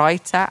was a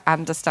writer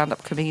and a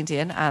stand-up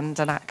comedian and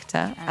an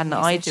actor. And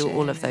I do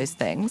all of those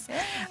things.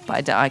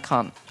 But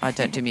I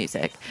don't do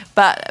music.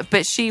 But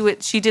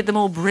she did them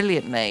all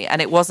brilliantly. And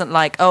it wasn't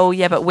like, oh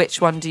yeah, but which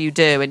one do you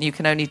do? And you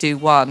can only do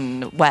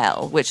one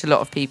well, which a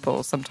lot of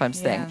people sometimes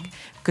think.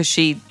 Because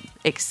she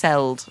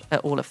excelled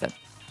at all of them.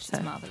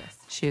 She's marvellous.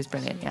 She was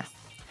brilliant, yeah.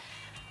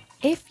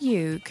 If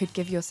you could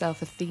give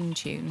yourself a theme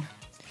tune,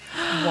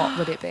 what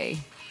would it be?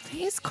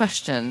 These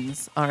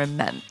questions are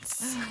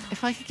immense.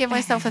 If I could give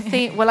myself a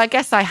theme... Well, I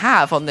guess I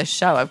have on this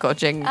show. I've got a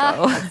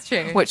jingle. That's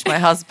true. Which my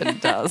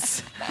husband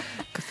does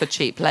for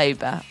cheap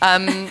labour.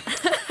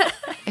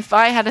 If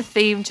I had a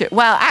theme to...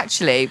 Well,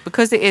 actually,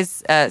 because it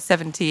is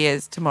 70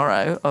 years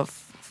tomorrow of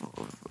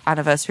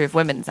anniversary of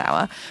Women's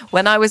Hour,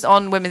 when I was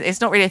on Women's...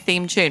 It's not really a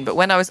theme tune, but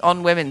when I was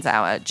on Women's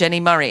Hour, Jenny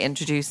Murray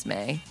introduced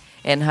me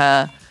in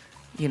her,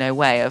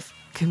 way of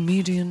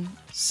comedian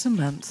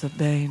Samantha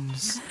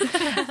Baines.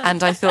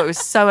 And I thought it was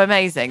so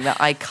amazing that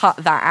I cut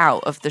that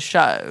out of the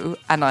show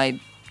and I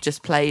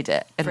just played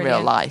it in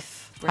real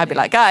life. I'd be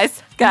like,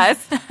 guys,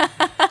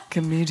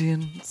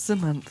 comedian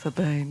Samantha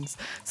Baines.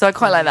 So I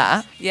quite like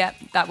that. Yeah,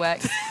 that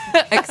works.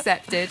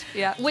 Accepted.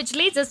 Yeah. Which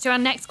leads us to our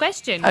next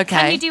question. Okay.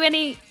 Can you do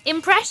any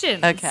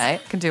impressions?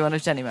 Okay, can do one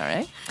of Jenny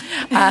Murray.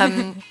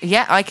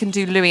 Yeah, I can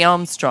do Louis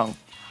Armstrong.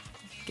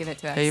 Give it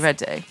to us. Are you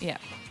ready? Yeah.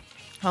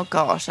 Oh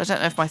gosh, I don't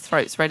know if my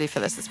throat's ready for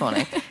this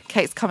morning.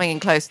 Kate's coming in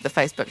close to the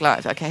Facebook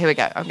Live. Okay, here we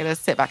go. I'm going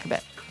to sit back a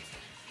bit.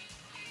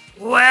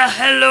 Well,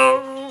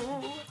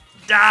 hello,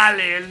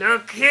 Dolly,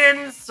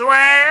 looking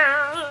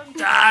swell.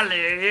 Dolly,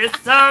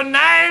 it's so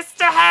nice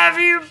to have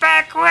you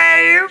back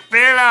where you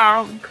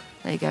belong.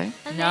 There you go.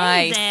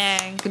 Nice.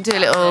 Amazing. I can do a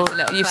little...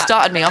 You've clap.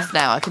 started me off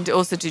now. I can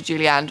also do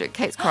Julie Andrews.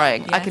 Kate's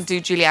crying. I Yes. can do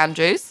Julie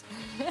Andrews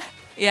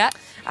Yeah.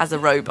 as a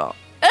robot.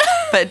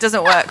 But it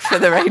doesn't work for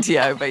the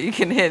radio, but you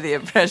can hear the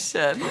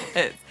impression.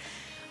 It's...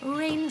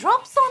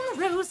 Raindrops on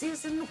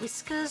roses and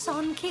whiskers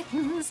on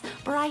kittens,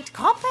 bright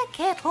copper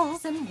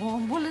kettles and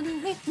warm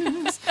woolen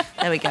mittens.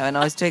 There we go. And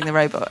I was doing the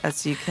robot,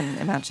 as you can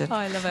imagine. Oh,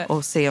 I love it.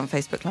 Or see on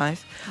Facebook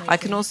Live. I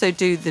can also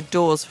do the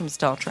doors from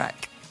Star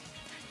Trek.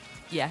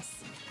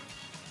 Yes.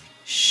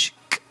 Shh.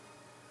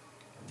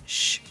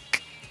 Shh.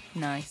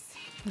 Nice.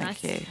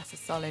 Thank you. That's a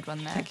solid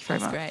one there. Thank you very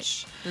That's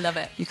much. Great. Love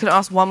it. You can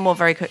ask one more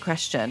very quick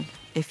question,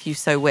 if you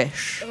so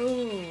wish.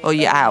 Or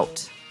you're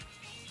out.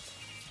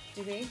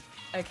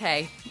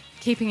 Okay.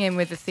 Keeping in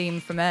with the theme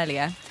from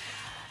earlier,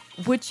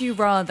 would you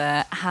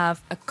rather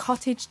have a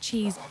cottage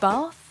cheese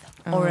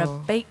bath or a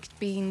baked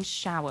bean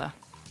shower?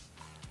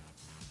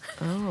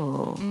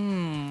 Oh.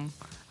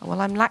 Well,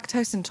 I'm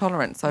lactose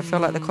intolerant, so I feel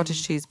like the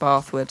cottage cheese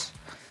bath would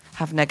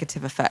have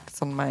negative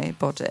effects on my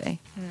body.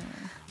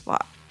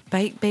 What?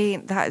 Baked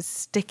bean, that is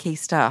sticky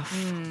stuff.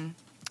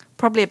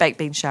 Probably a baked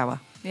bean shower.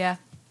 Yeah.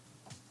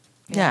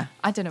 Yeah.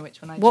 I don't know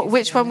which one I'd What? choose,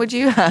 Which to be one would honest.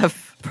 you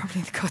have?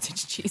 Probably the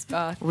cottage cheese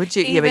bath. Would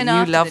you? Yeah, Even but you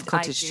after love the-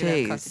 cottage I do love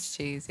cheese. cottage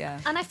cheese, yeah.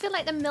 And I feel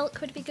like the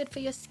milk would be good for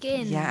your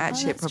skin. Yeah,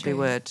 actually, it that's probably true.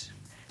 would.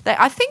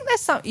 I think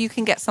there's some. You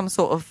can get some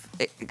sort of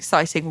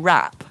exciting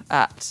wrap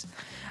at,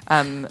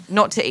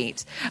 not to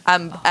eat,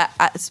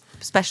 at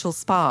special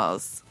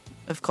spas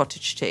of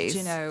cottage cheese. Do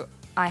you know,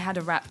 I had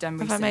a wrap done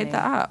Have I recently. made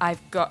that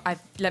up?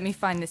 Let me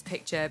find this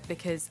picture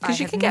because I 'Cause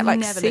you have can get, like,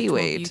 never looked more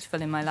seaweed.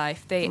 beautiful in my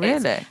life.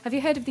 Really? Have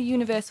you heard of the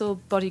universal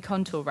body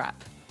contour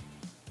wrap?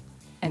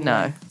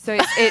 No. So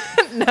it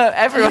No,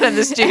 everyone in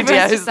the studio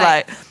Everyone's is just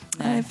like,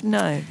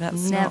 like,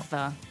 that's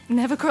not.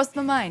 never crossed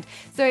my mind.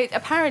 So it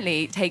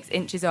apparently takes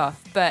inches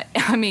off, but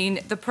I mean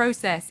the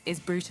process is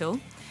brutal.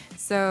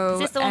 So Is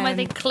this the one where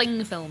they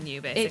cling film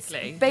you,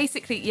 basically? It's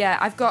basically, yeah.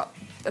 I've got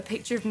a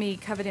picture of me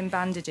covered in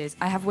bandages.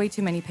 I have way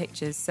too many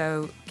pictures,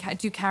 so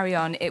do carry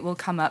on. It will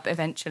come up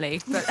eventually.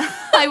 But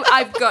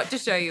I've got to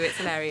show you. It's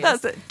hilarious.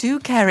 That's it. Do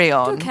carry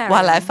on carry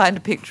while I on. find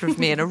a picture of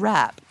me in a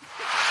wrap.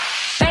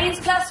 Baines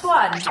Plus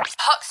One.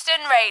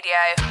 Hoxton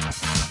Radio.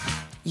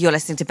 You're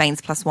listening to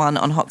Baines Plus One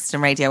on Hoxton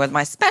Radio with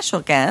my special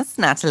guests,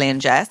 Natalie and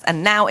Jess.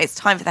 And now it's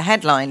time for the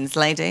headlines,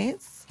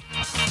 ladies.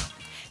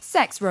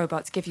 Sex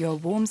robots give you a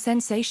warm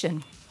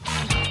sensation.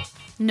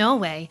 No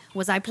way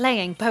was I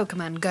playing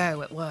Pokemon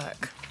Go at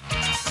work.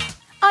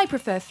 I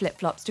prefer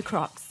flip-flops to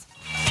Crocs.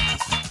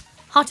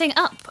 Hotting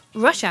up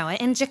rush hour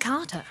in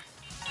Jakarta.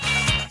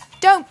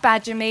 Don't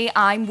badger me,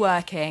 I'm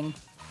working.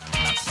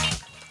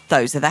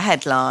 Those are the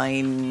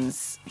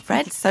headlines.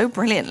 Read so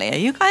brilliantly. Are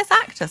you guys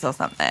actors or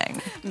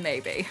something?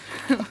 Maybe.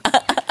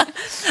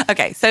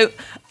 Okay, so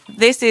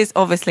this is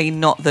obviously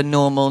not the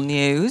normal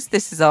news.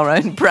 This is our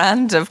own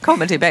brand of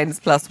Comedy Baines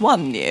Plus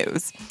One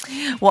news.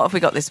 What have we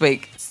got this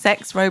week?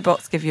 Sex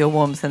robots give you a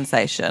warm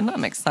sensation.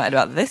 I'm excited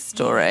about this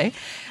story.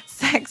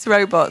 Sex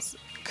robots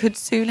could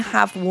soon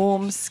have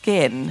warm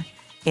skin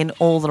in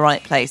all the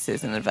right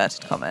places, in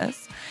inverted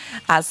commas,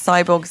 as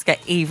cyborgs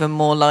get even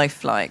more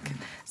lifelike.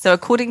 So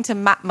according to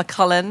Matt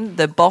McCullen,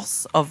 the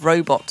boss of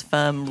robot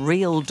firm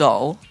Real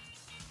Doll,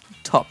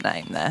 top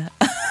name there,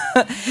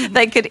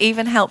 they could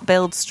even help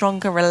build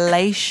stronger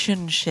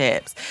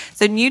relationships.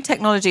 So new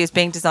technology is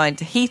being designed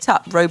to heat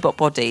up robot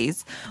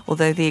bodies,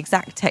 although the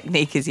exact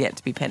technique is yet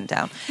to be pinned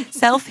down.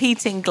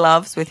 Self-heating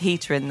gloves with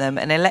heater in them,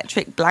 an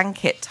electric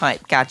blanket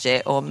type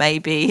gadget, or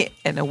maybe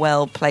in a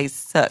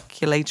well-placed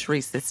circulatory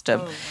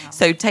system. Oh, wow.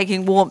 So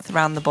taking warmth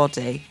around the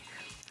body.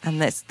 And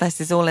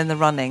this is all in the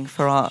running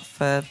for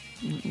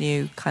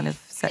new kind of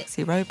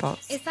sexy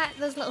robots. Is that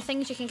those little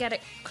things you can get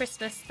at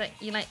Christmas that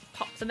you like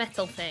pop the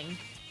metal thing?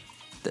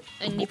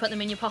 And you put them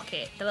in your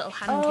pocket, the little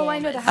hand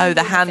warmers. I know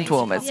the hand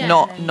warmers, yeah.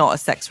 not a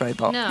sex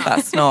robot. No.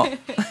 That's not.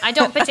 I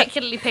don't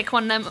particularly pick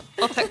one of them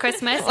up at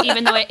Christmas,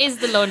 even though it is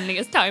the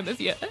loneliest time of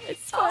year.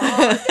 It's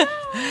fine.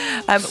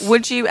 No.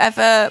 Would you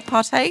ever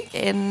partake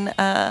in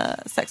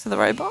sex with a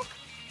robot?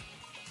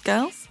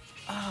 Girls?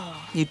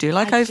 Oh, you do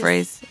like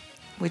ovaries.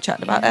 We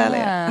chatted about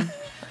earlier.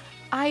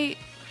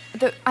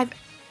 I've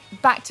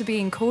back to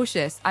being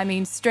cautious. I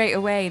mean, straight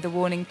away, the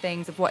warning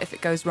things of what if it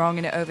goes wrong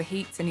and it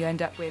overheats and you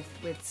end up with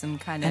some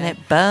kind of... And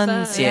it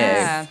burns you.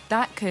 Yeah,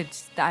 that's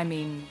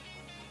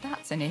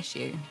an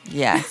issue.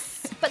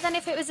 Yes. But then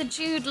if it was a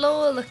Jude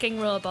Law-looking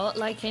robot,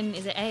 like in,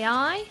 is it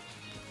AI?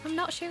 I'm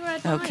not sure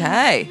I'd mind.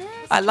 Okay.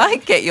 I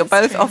like it. You're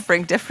both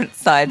offering different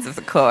sides of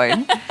the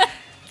coin.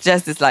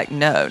 Jess is like,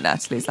 no.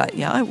 Natalie's like,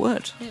 yeah, I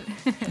would.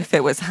 If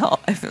it was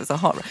hot. If it was a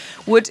hot...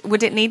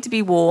 Would it need to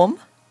be warm?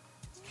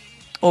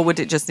 Or would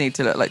it just need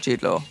to look like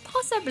Jude Law?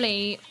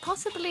 Possibly.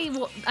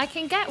 I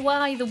can get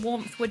why the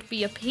warmth would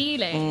be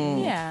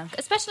appealing. Yeah.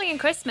 Especially in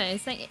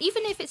Christmas. Like,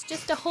 even if it's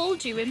just to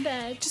hold you in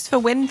bed. Just for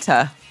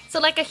winter. So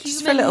like a human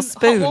just for a little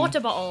spoon. Hot water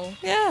bottle.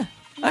 Yeah.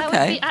 That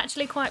would be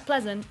actually quite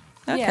pleasant.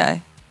 Okay. Yeah.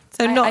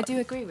 So I do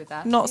agree with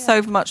that. Not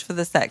so much for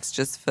the sex,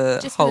 just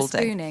for holding. For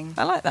spooning.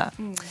 I like that.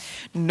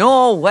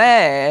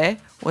 Norway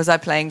was I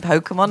playing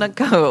Pokemon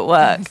Go at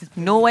work.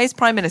 Norway's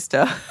Prime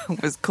Minister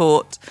was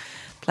caught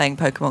playing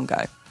Pokemon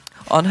Go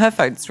on her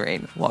phone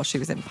screen while she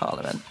was in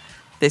Parliament.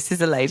 This is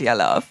a lady I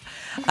love.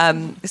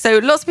 So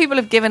lots of people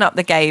have given up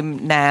the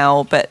game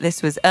now, but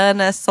this was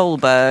Erna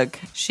Solberg.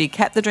 She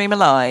kept the dream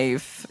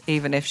alive,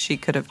 even if she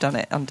could have done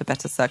it under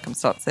better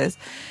circumstances.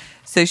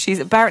 So she's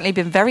apparently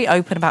been very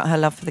open about her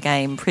love for the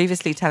game,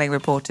 previously telling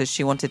reporters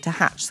she wanted to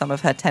hatch some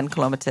of her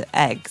 10-kilometre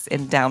eggs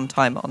in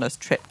downtime on a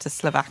trip to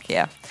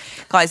Slovakia.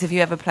 Guys, have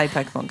you ever played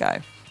Pokemon Go?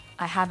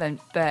 I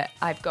haven't, but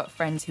I've got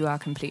friends who are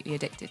completely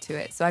addicted to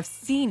it. So I've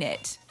seen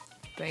it.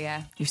 But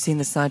yeah. You've seen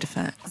the side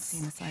effects. I've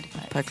seen the side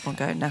effects. Pokemon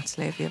Go.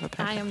 Natalie, have you ever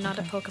played I am Pokemon not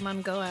Go? a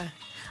Pokemon goer.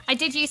 I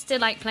did used to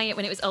like play it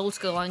when it was old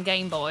school on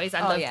Game Boys.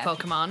 I loved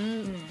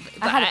Pokemon.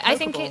 But I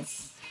think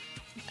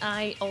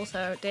I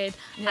also did.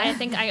 Yeah. I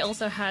think I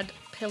also had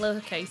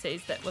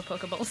pillowcases that were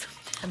Pokeballs.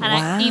 And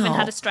I even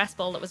had a stress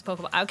ball that was a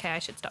Pokeball. Okay, I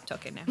should stop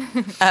talking now.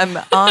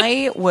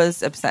 I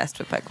was obsessed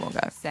with Pokemon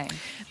Go. Same.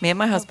 Me and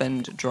my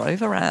husband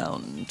drove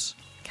around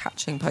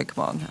catching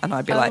Pokemon, and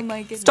I'd be like,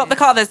 goodness. stop the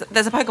car, there's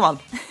a Pokemon.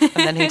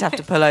 And then he'd have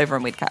to pull over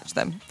and we'd catch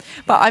them.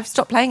 But I've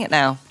stopped playing it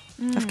now.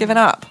 I've given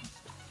up.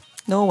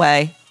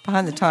 Norway,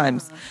 behind the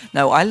times.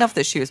 No, I love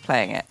that she was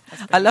playing it.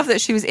 I love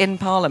that she was in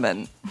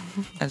Parliament.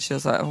 And she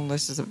was like, oh,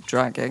 this is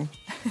dragging.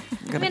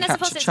 I'm going to catch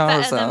suppose a it's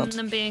Charizard. better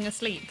than being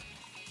asleep.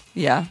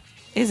 Yeah.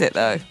 Is it,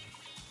 though?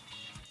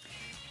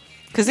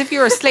 Because if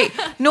you're asleep,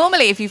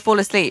 normally if you fall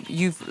asleep,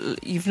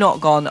 you've not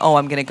gone, oh,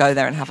 I'm going to go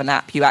there and have a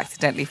nap. You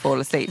accidentally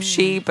fall asleep.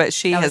 She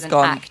has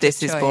gone,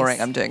 this is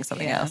boring, I'm doing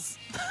something else.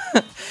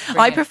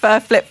 I prefer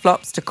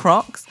flip-flops to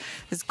Crocs.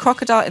 There's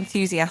crocodile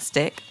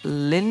enthusiastic,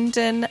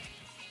 Lyndon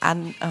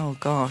and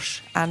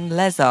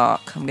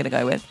Lezark, I'm going to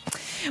go with,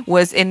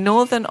 was in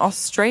northern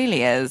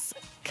Australia's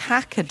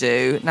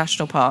Kakadu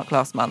National Park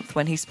last month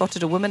when he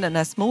spotted a woman and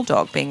her small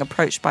dog being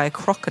approached by a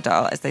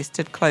crocodile as they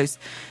stood close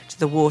to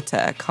the water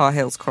at Car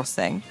Hills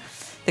Crossing.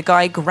 The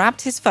guy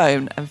grabbed his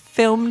phone and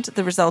filmed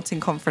the resulting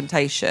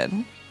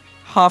confrontation,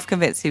 half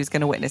convinced he was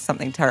going to witness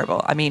something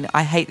terrible. I mean,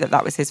 I hate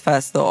that was his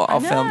first thought. I'll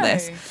film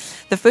this.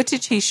 The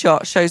footage he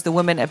shot shows the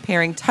woman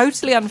appearing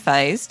totally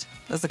unfazed,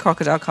 as the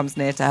crocodile comes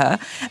near to her.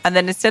 And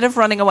then instead of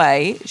running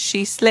away,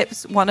 she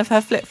slips one of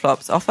her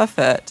flip-flops off her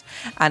foot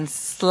and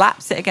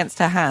slaps it against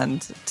her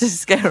hand to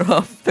scare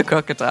off the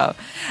crocodile.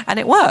 And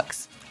it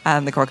works.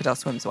 And the crocodile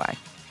swims away.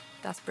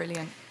 That's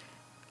brilliant.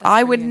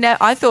 I would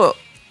never. I thought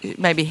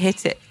maybe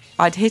hit it.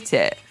 I'd hit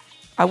it.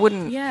 I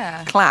wouldn't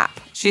clap.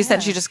 She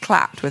essentially just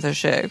clapped with her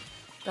shoe.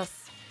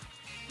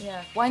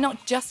 Why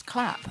not just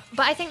clap?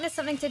 But I think there's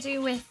something to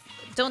do with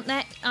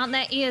aren't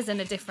their ears in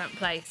a different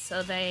place?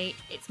 So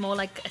it's more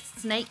like a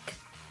snake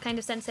kind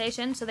of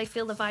sensation. So they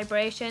feel the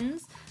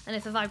vibrations, and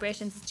if the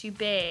vibrations are too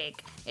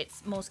big,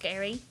 it's more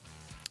scary.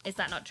 Is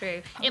that not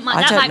true? I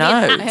don't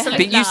know.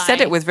 But you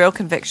said it with real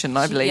conviction.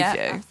 I believe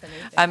you.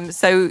 Absolutely.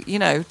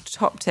 So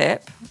top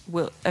tip.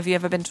 Have you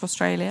ever been to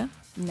Australia?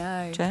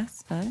 No.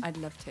 Jess? No. I'd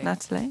love to.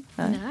 Natalie?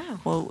 No.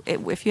 Well,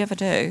 if you ever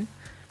do,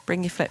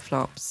 bring your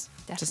flip-flops.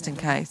 Just in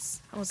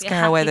case. Be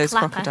Scare away those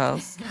clapper.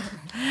 crocodiles.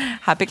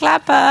 Happy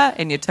clapper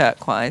in your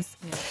turquoise.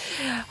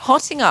 Yeah.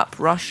 Hotting up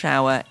rush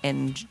hour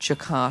in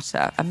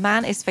Jakarta. A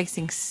man is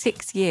facing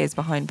 6 years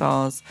behind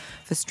bars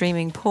for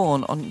streaming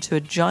porn onto a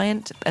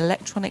giant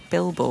electronic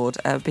billboard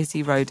at a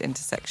busy road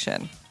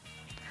intersection.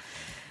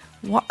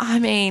 What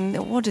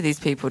do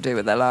these people do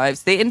with their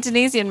lives? The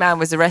Indonesian man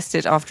was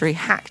arrested after he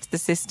hacked the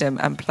system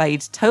and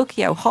played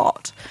Tokyo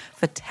Hot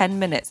for 10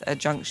 minutes at a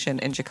junction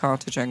in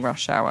Jakarta during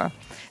rush hour.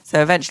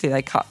 So eventually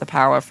they cut the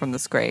power from the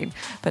screen,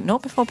 but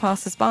not before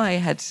passers-by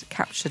had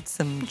captured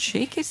some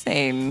cheeky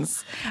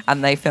scenes,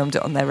 and they filmed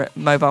it on their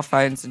mobile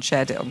phones and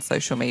shared it on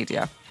social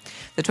media.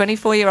 The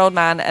 24-year-old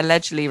man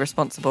allegedly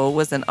responsible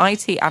was an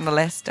IT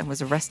analyst and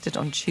was arrested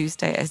on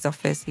Tuesday at his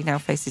office. He now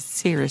faces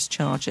serious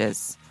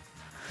charges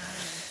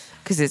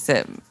because it's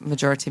a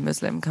majority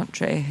Muslim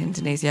country,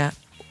 Indonesia.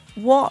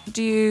 What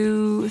do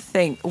you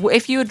think?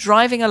 If you were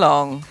driving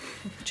along,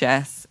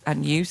 Jess,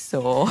 and you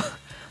saw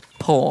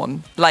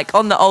porn, like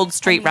on the old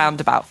street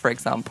roundabout, for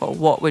example,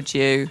 what would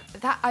you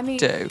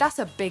do? That's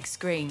a big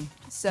screen.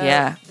 So,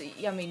 yeah.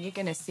 You're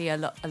going to see a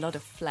lot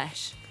of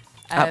flesh.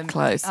 Up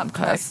close and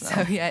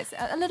personal. So, it's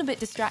a little bit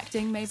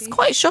distracting, maybe. It's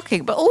quite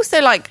shocking. But also,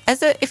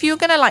 if you were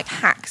going to,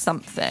 hack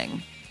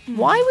something,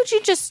 why would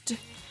you just...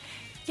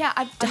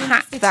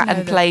 hack that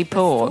and play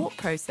porn. The thought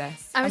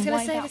process. I was going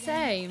to say the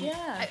same.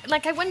 Yeah.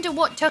 I wonder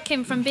what took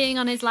him from being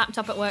on his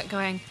laptop at work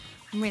going,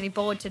 I'm really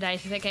bored today,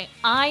 to thinking,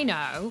 I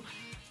know,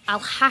 I'll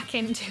hack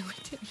into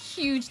a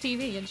huge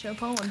TV and show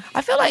porn.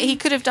 I feel like he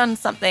could have done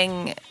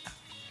something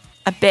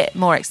a bit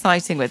more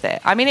exciting with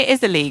it. I mean, it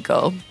is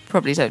illegal.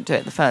 Probably don't do it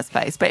in the first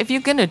place. But if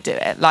you're going to do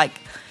it,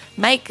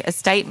 make a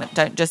statement.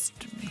 Don't just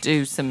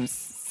do some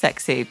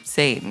sexy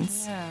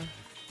scenes. Yeah.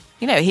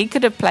 He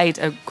could have played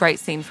a great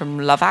scene from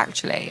Love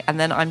Actually, and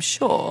then I'm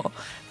sure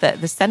that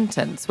the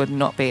sentence would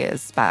not be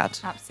as bad.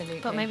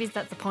 Absolutely. But maybe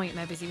that's the point.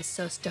 Maybe he was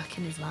so stuck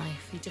in his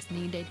life, he just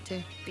needed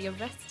to be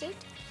arrested.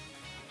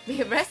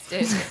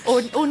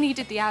 or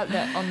needed the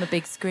outlet on the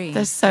big screen.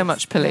 There's so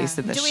much police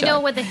in this show. Do we know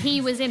whether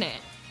he was in it?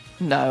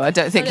 No, I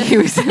don't think he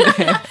was in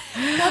it.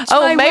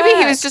 Maybe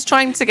he was just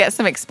trying to get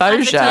some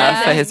exposure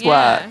for his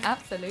work.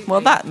 Absolutely.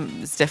 Well,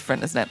 that's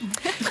different, isn't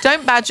it?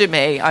 Don't badger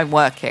me, I'm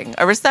working.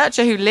 A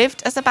researcher who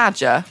lived as a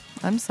badger...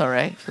 I'm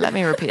sorry, let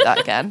me repeat that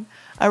again.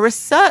 A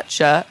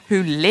researcher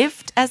who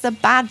lived as a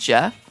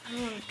badger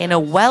in a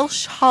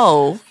Welsh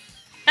hole...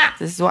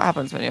 This is what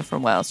happens when you're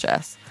from Wales,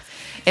 Jess.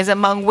 Is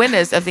among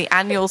winners of the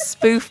annual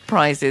Spoof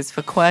Prizes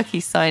for quirky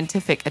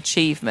scientific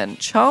achievement.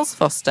 Charles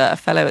Foster, a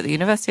fellow at the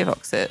University of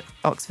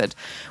Oxford,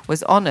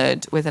 was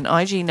honoured with an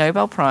IG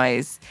Nobel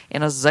Prize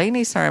in a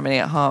zany ceremony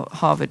at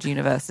Harvard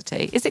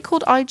University. Is it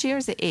called IG or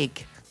is it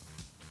IG?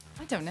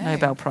 I don't know.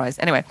 Nobel Prize.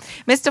 Anyway,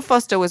 Mr.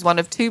 Foster was one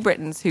of 2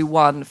 Britons who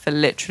won for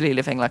literally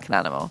living like an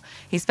animal.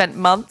 He spent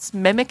months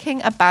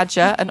mimicking a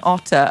badger, an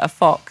otter, a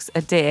fox,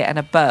 a deer, and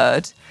a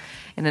bird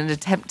in an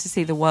attempt to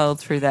see the world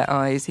through their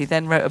eyes. He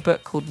then wrote a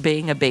book called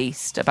Being a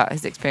Beast about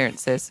his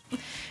experiences.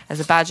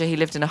 As a badger, he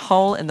lived in a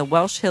hole in the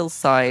Welsh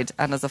hillside,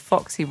 and as a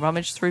fox, he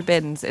rummaged through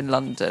bins in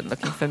London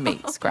looking for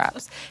meat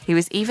scraps. He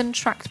was even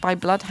tracked by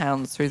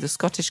bloodhounds through the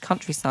Scottish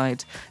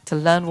countryside to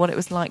learn what it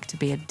was like to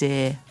be a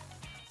deer.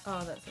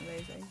 Oh, that's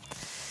amazing.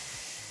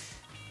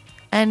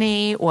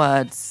 Any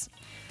words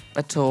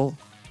at all?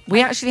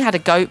 We actually had a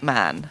goat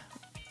man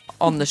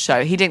on the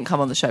show. He didn't come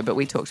on the show, but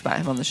we talked about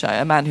him on the show.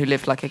 A man who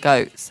lived like a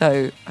goat.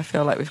 So I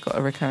feel like we've got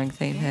a recurring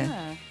theme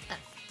here.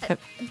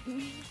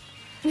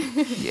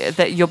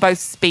 That you're both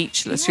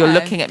speechless. Yeah. You're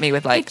looking at me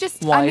with wide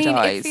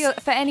eyes.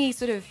 For any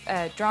sort of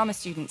drama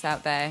students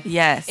out there,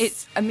 yes,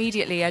 it's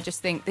immediately. I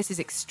just think this is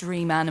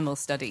extreme animal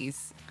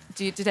studies.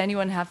 Did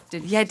anyone have to?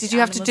 Yeah, did you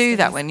have to do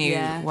that when you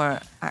were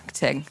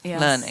acting,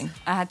 learning?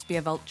 I had to be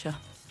a vulture.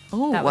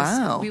 Oh,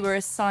 wow. We were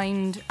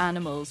assigned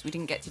animals. We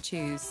didn't get to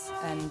choose.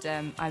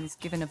 And I was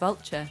given a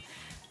vulture.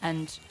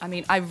 And,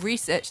 I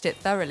researched it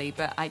thoroughly,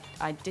 but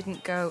I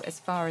didn't go as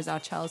far as our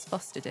Charles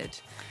Foster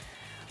did.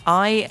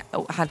 I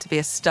had to be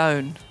a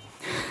stone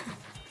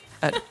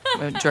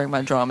during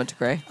my drama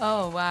degree.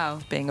 Oh, wow.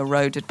 Being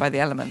eroded by the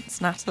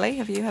elements. Natalie,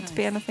 have you had to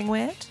be anything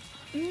weird?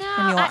 No.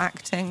 When you're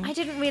acting? I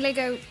didn't really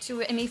go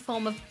to any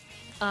form of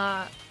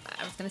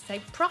I was going to say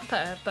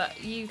proper,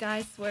 but you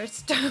guys were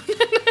stone.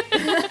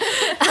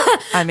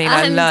 I mean,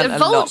 I and learned a lot from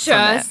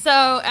vulture, it.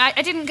 so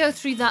I didn't go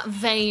through that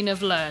vein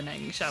of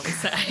learning, shall we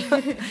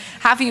say.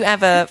 Have you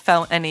ever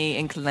felt any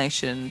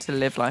inclination to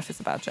live life as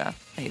a badger?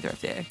 Either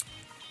of you?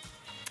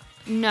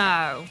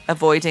 No.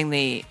 Avoiding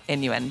the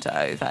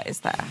innuendo that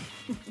is there.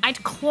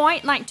 I'd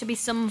quite like to be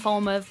some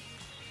form of,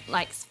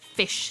 like,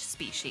 fish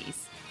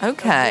species.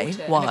 Okay,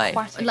 Water, an why?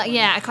 aquatic Like, one.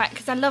 yeah,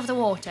 because I love the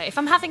water. If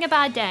I'm having a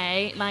bad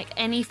day, like,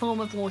 any form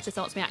of water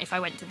sorts me out. If I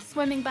went to the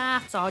swimming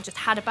baths or just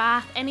had a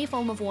bath, any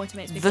form of water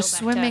makes me feel The better.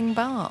 swimming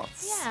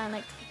baths. Yeah,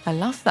 like, I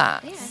love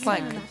that. Yeah, It's yeah.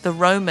 like the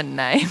Roman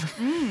name.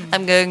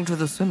 I'm going to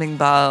the swimming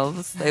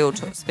baths. They all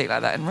speak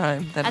like that in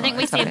Rome. They're I think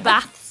not we say Italian.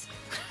 baths.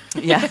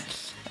 Yeah.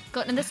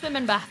 Got in the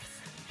swimming baths.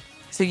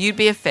 So you'd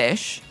be a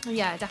fish.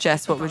 Yeah, definitely.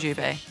 Jess, what would you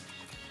be?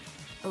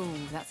 Oh,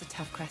 that's a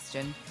tough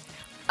question.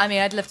 I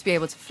mean, I'd love to be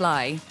able to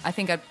fly. I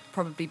think I'd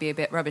probably be a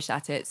bit rubbish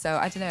at it. So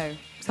I don't know.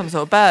 Some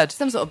sort of bird.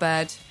 Some sort of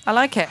bird. I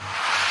like it.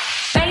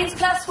 Baines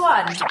Plus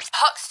One.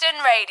 Hoxton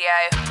Radio.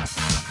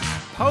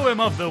 Poem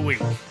of the week.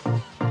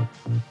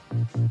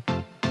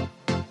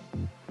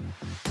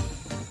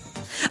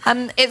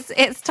 And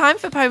it's time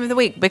for Poem of the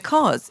Week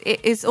because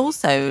it is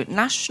also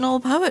National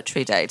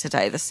Poetry Day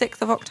today, the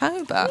 6th of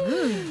October.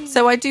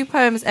 So I do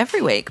poems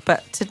every week,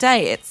 but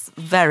today it's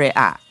very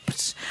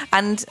apt.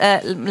 And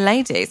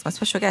ladies, my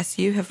special guest,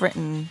 you have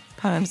written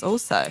poems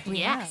also.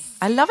 Yes.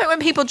 I love it when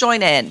people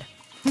join in.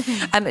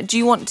 Do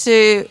you want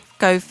to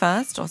go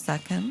first or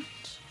second?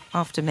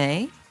 After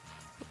me?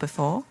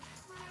 Before?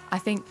 I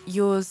think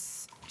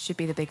yours should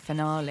be the big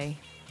finale.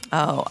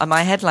 Oh, am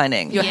I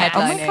headlining? You're Yeah. Oh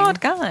my headlining. God,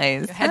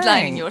 guys. You're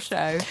headlining your show.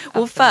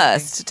 Well, Absolutely.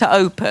 first, to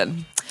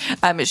open,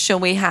 shall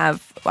we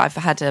have... I've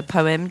had a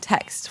poem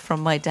text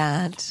from my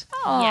dad Yes,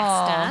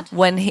 Dad.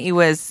 when he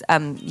was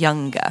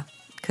younger,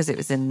 because it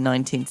was in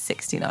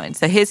 1969.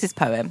 So here's his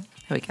poem.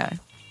 Here we go.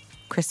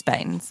 Chris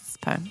Baines'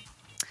 poem.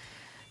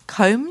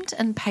 Combed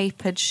and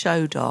papered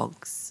show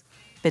dogs,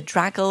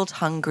 bedraggled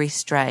hungry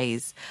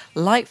strays,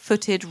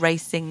 light-footed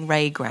racing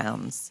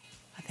raygrounds.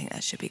 I think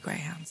that should be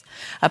greyhounds.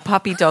 A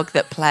puppy dog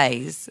that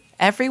plays.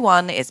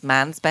 Everyone is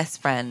man's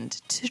best friend,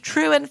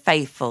 true and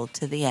faithful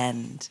to the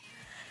end.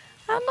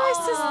 How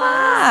nice is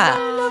that?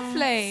 So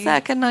lovely.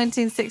 Circa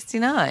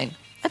 1969.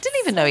 I didn't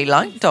even know he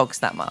liked dogs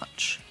that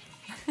much.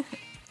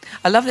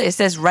 I love that it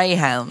says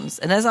greyhounds.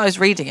 And as I was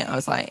reading it, I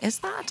was like, is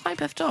that a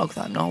type of dog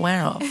that I'm not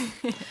aware of?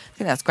 I think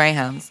that's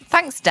greyhounds.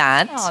 Thanks,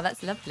 Dad. Oh,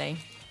 that's lovely.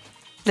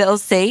 Little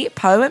C,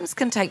 poems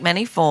can take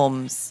many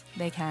forms.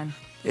 They can.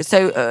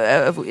 So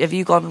have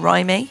you gone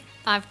rhymey?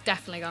 I've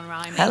definitely gone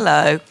rhyming.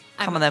 Hello.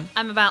 Come on then.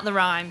 I'm about the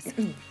rhymes.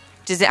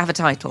 Does it have a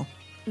title?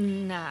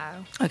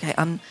 No. Okay,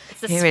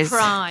 It's a here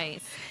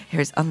surprise. Here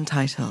is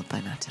Untitled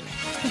by Natalie.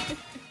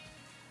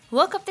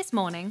 Woke up this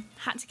morning,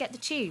 had to get the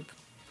tube.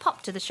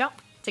 Popped to the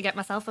shop to get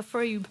myself a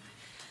froob.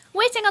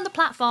 Waiting on the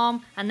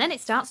platform, and then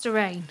it starts to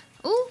rain.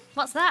 Ooh,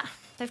 what's that?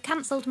 They've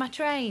cancelled my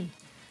train.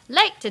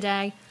 Late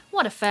today.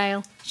 What a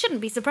fail.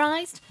 Shouldn't be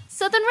surprised.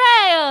 Southern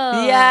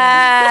Rail!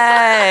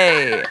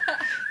 Yay!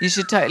 You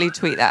should totally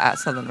tweet that at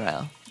Southern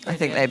Rail. I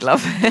think they'd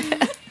love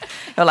it.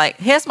 You're like,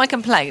 here's my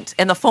complaint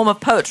in the form of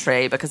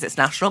poetry because it's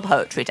National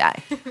Poetry Day.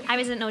 I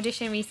was at an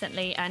audition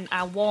recently, and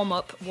our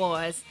warm-up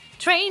was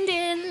train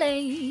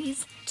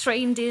delays,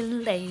 train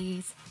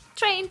delays,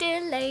 train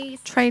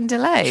delays. Train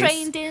delays.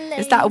 Train delays.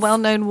 Is that a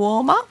well-known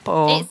warm-up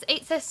or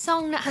It's a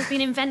song that has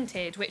been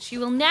invented, which you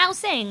will now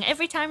sing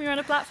every time you're on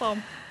a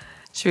platform.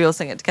 should we all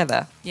sing it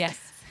together? Yes.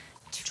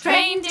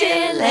 Train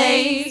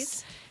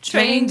delays,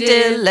 Train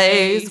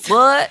delays.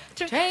 What?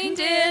 Train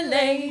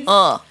delays.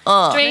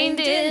 train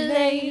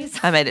delays.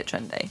 I made it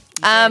trendy.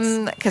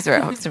 Because we're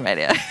at Hoxton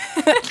Radio.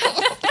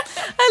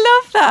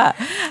 I love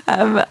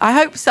that. I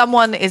hope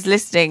someone is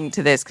listening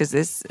to this because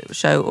this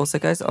show also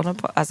goes on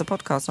as a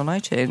podcast on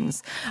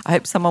iTunes. I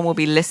hope someone will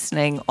be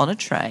listening on a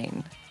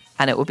train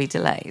and it will be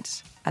delayed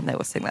and they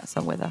will sing that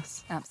song with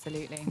us.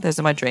 Absolutely. Those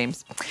are my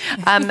dreams.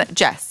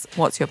 Jess,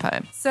 what's your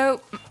poem? So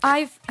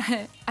I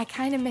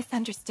kind of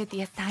misunderstood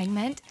the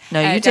assignment. No,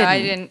 you No,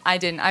 didn't. I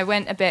didn't. I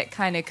went a bit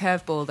kind of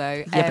curveball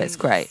though. Yeah, but it's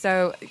great.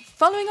 So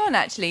following on,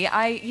 actually,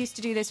 I used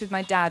to do this with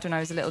my dad when I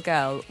was a little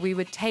girl. We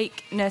would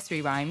take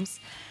nursery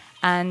rhymes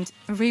and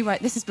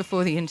rewrite. This is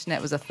before the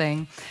internet was a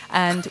thing,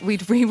 and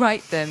we'd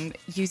rewrite them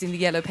using the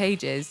yellow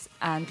pages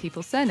and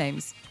people's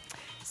surnames.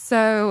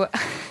 So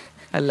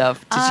I love.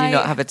 Did you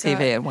not have a I've got-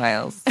 TV in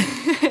Wales?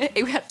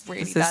 it had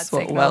really This bad is what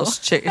signal. Welsh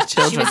children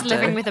She was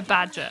living do. with a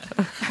badger.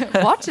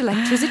 What?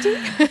 Electricity?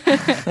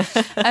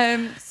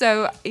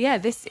 So, yeah,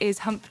 this is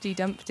Humpty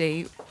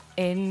Dumpty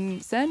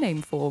in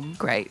surname form.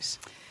 Great.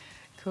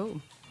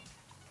 Cool.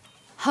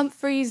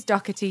 Humphreys,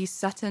 Doherty,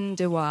 Sutton,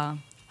 Dewar.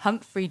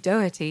 Humphrey,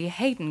 Doherty,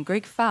 Hayden,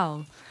 Grigg,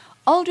 Fowl.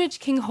 Aldridge,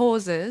 King,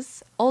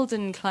 Hawsers,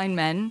 Alden,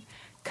 Kleinmen.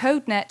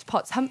 Codenet,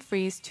 Potts,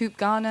 Humphreys, Toop,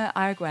 Garner,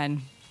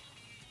 Argwen.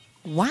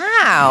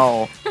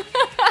 Wow.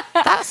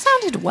 That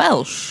sounded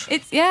Welsh.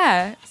 It's,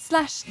 yeah,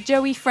 /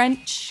 Joey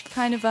French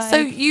kind of vibe. So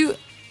you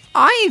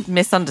I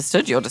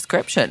misunderstood your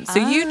description. So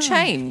you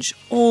change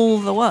all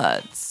the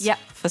words Yep.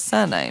 for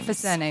surnames. For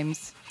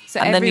surnames. So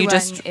And then you everyone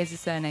just is a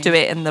surname. Do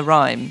it in the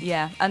rhyme.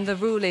 Yeah, and the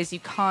rule is you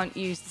can't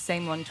use the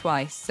same one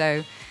twice.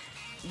 So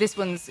this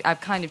one's,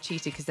 I've kind of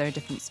cheated because they're a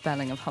different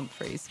spelling of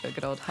Humphreys for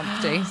good old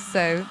Humpty.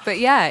 So, but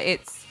yeah,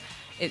 it's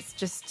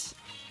just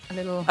a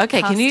little.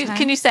 Okay, can you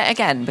pastime. say it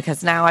again?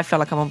 Because now I feel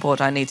like I'm on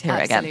board. I need to hear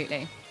it again.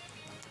 Absolutely.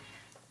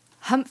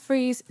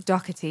 Humphreys,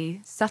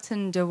 Doherty,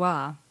 Sutton,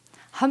 Dewar,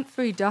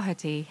 Humphrey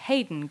Doherty,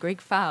 Hayden, Grigg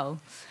Fowl,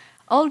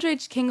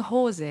 Aldridge, King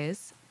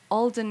Horses,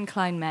 Alden,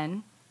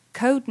 Kleinmen,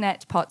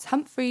 Codenet, Potts,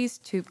 Humphreys,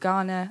 Tube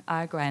Garner,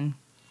 Gwen.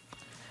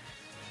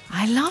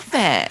 I love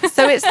it.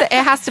 So it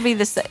has to be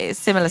the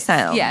similar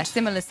sound. Yeah,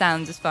 similar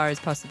sounds as far as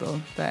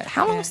possible. But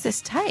How long does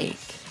this take?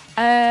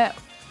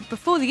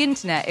 Before the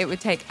internet, it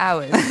would take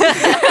hours.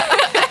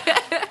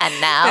 And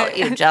now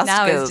you just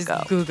now Google. it's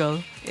just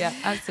Google. Yeah,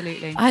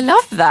 absolutely. I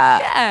love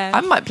that. Yeah.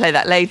 I might play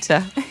that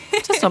later,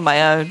 just on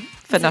my own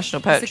for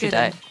National Poetry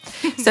good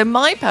Day. So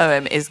my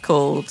poem is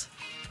called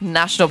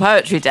National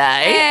Poetry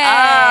Day.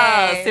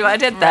 Yay! Oh, see what I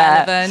did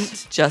there?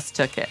 Relevant. Just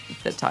took it,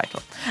 the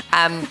title.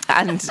 And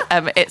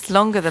it's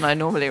longer than I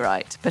normally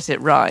write, but it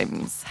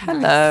rhymes.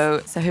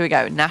 Hello. So here we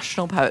go.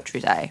 National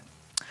Poetry Day.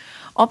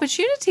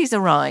 Opportunities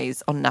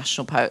arise on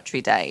National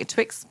Poetry Day to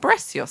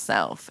express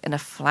yourself in a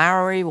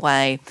flowery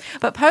way.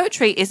 But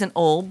poetry isn't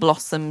all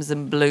blossoms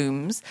and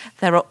blooms.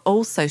 There are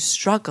also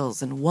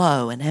struggles and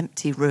woe and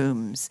empty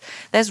rooms.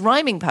 There's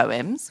rhyming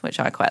poems,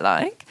 which I quite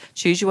like.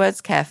 Choose your words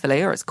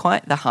carefully or it's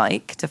quite the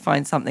hike to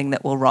find something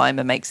that will rhyme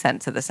and make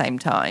sense at the same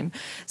time.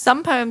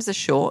 Some poems are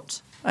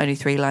short, only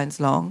 3 lines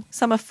long.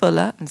 Some are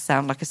fuller and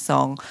sound like a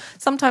song.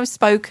 Sometimes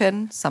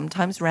spoken,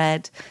 sometimes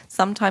read,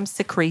 sometimes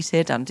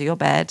secreted under your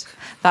bed.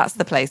 That's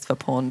the place for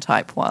porn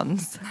type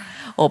ones.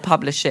 Or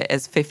publish it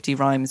as 50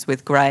 rhymes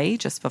with Grey,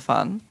 just for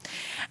fun.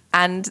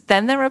 And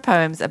then there are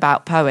poems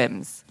about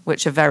poems,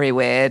 which are very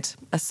weird.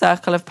 A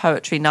circle of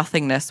poetry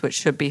nothingness, which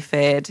should be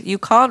feared. You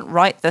can't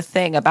write the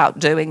thing about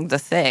doing the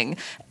thing.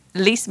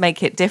 At least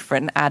make it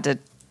different, add a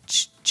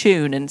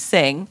tune and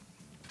sing.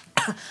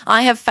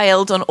 I have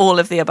failed on all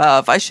of the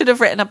above. I should have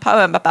written a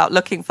poem about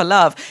looking for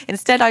love.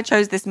 Instead, I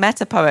chose this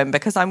meta poem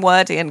because I'm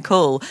wordy and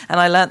cool,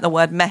 and I learnt the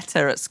word meta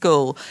at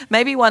school.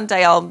 Maybe one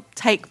day I'll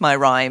take my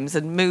rhymes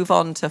and move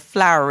on to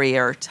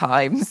flowerier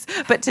times.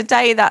 But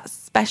today, that's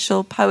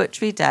special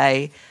poetry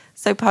day.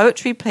 So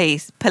poetry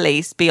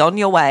police, be on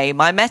your way.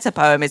 My meta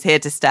poem is here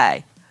to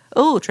stay.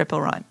 Ooh,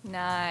 triple rhyme.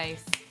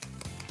 Nice.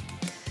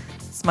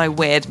 It's my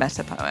weird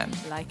meta poem.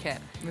 Like it.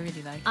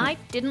 Really like it. I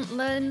didn't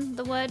learn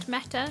the word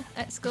meta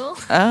at school.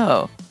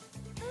 Oh.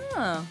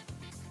 Oh.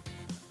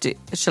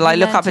 Shall I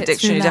look Learnt up a it through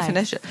dictionary life.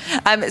 definition?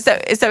 So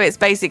it's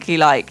basically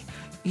like,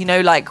 you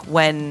know, like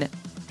when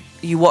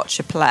you watch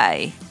a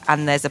play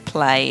and there's a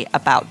play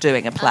about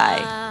doing a play.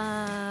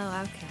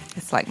 Oh, okay.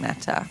 It's like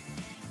meta.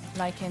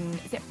 Like in,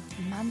 is it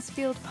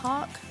Mansfield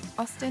Park,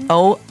 Austin?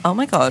 Oh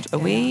my God. Are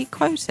Yeah. we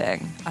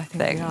quoting I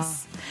think we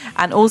things?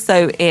 And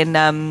also in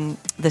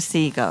The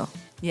Seagull.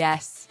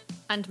 Yes.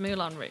 And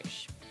Moulin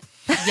Rouge.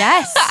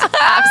 Yes,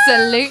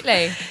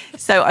 absolutely.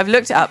 So I've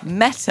looked it up.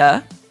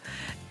 Meta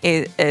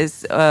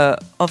is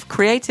of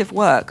creative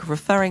work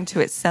referring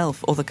to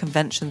itself or the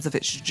conventions of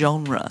its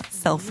genre,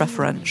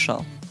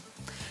 self-referential.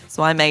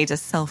 So I made a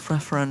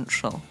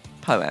self-referential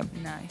poem.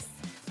 Nice.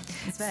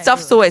 It's very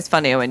Stuff's cool. always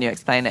funnier when you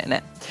explain it,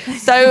 innit?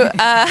 So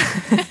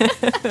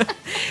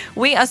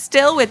we are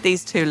still with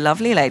these two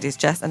lovely ladies,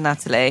 Jess and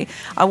Natalie.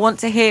 I want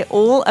to hear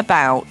all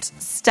about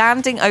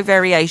Standing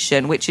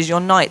Ovariation, which is your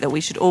night that we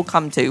should all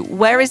come to.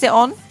 Where is it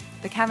on?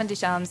 The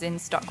Cavendish Arms in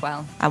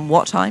Stockwell. And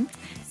what time?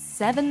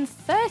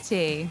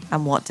 7:30.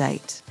 And what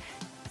date?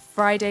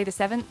 Friday the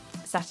 7th,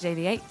 Saturday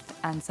the 8th,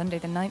 and Sunday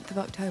the 9th of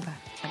October.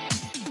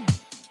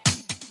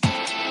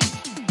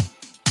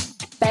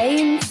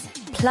 Baines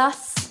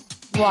plus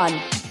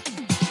 1.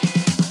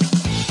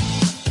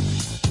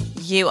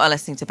 You are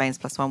listening to Baines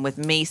Plus One with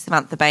me,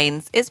 Samantha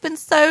Baines. It's been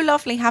so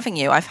lovely having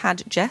you. I've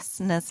had Jess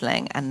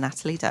Nesling and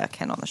Natalie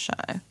Durkin on the show.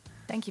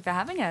 Thank you for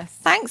having us.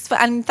 Thanks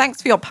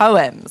for your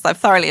poems. I've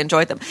thoroughly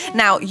enjoyed them.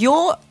 Now,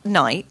 your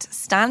night,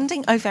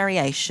 Standing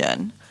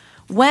Ovariation,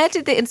 where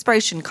did the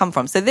inspiration come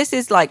from? So this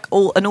is like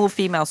an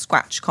all-female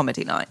scratch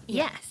comedy night.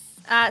 Yes.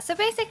 So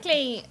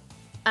basically,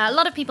 a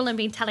lot of people have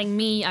been telling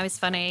me I was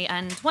funny,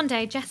 and one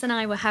day Jess and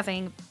I were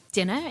having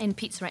dinner in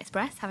Pizza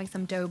Express, having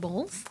some dough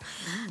balls,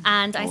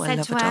 and I Oh, I said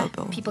love to a her, dough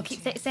ball. people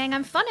keep saying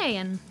I'm funny,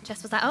 and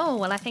Jess was like, oh,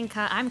 well, I think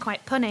I'm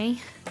quite punny.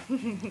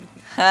 And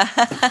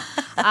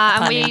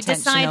we intentional.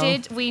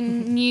 decided we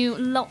knew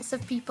lots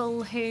of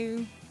people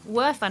who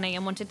were funny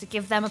and wanted to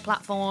give them a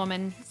platform,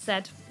 and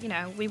said, you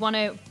know, we want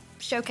to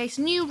showcase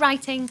new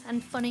writing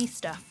and funny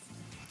stuff.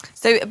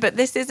 So, but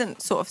this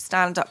isn't sort of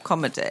stand-up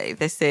comedy.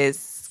 This is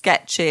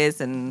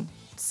sketches and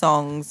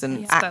songs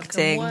and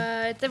acting.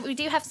 Spoken word. We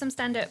do have some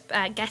stand-up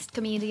guest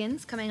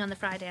comedians coming on the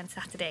Friday and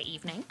Saturday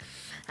evening,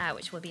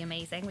 which will be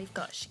amazing. We've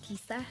got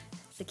Sakisha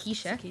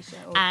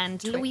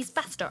and Louise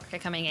Bastork are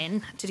coming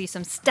in to do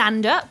some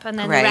stand-up, and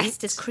then the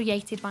rest is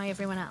created by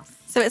everyone else.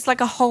 So it's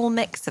like a whole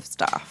mix of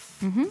stuff.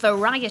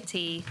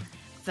 Variety.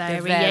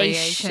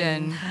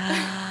 Variation.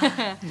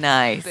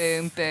 Nice.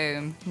 Boom,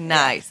 boom.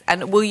 Nice.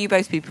 And will you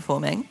both be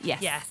performing?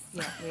 Yes. Yes.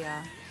 Yeah, we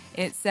are.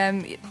 It's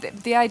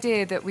the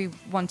idea that we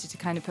wanted to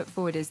kind of put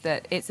forward is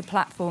that it's a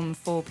platform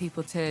for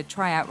people to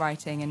try out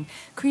writing and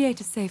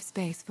create a safe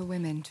space for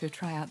women to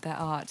try out their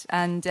art.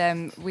 And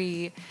I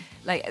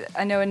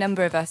know a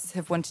number of us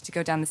have wanted to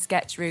go down the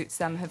sketch route.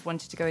 Some have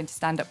wanted to go into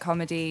stand-up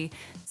comedy.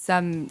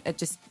 Some are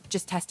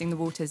just testing the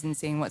waters and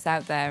seeing what's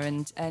out there.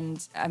 And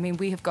I mean,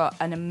 we have got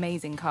an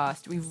amazing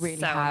cast. We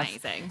really have.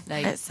 Amazing.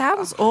 It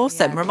sounds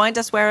awesome. Remind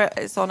us where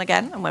it's on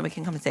again and when we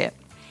can come and see it.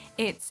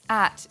 It's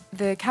at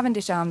the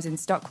Cavendish Arms in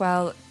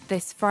Stockwell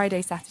this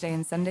Friday, Saturday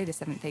and Sunday, the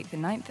 7th, 8th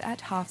and 9th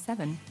at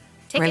 7:30.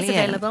 Tickets Brilliant.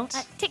 available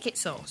at Ticket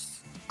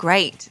Source.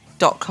 Great.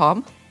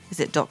 .com. Is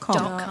it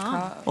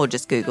 .com? Or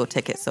just Google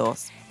Ticket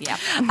Source. Yeah.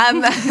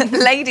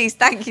 Ladies,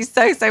 thank you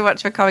so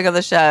much for coming on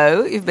the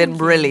show. You've been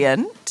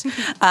brilliant.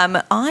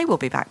 I will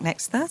be back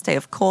next Thursday,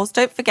 of course.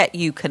 Don't forget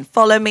you can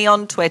follow me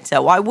on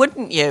Twitter. Why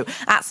wouldn't you?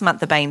 At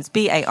Samantha Baines,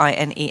 Baines,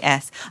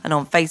 and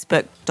on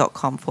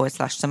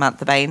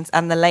Facebook.com/Samantha Baines.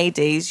 And the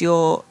ladies,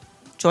 your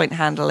joint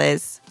handle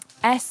is...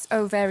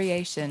 SO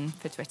Variation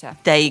for Twitter.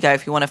 There you go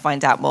if you want to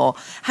find out more.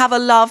 Have a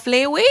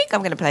lovely week.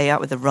 I'm going to play you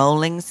out with the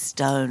Rolling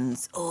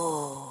Stones.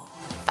 Oh.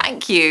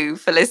 Thank you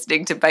for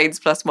listening to Baines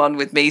Plus One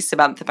with me,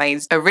 Samantha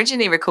Baines,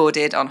 originally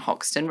recorded on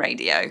Hoxton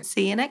Radio.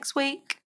 See you next week.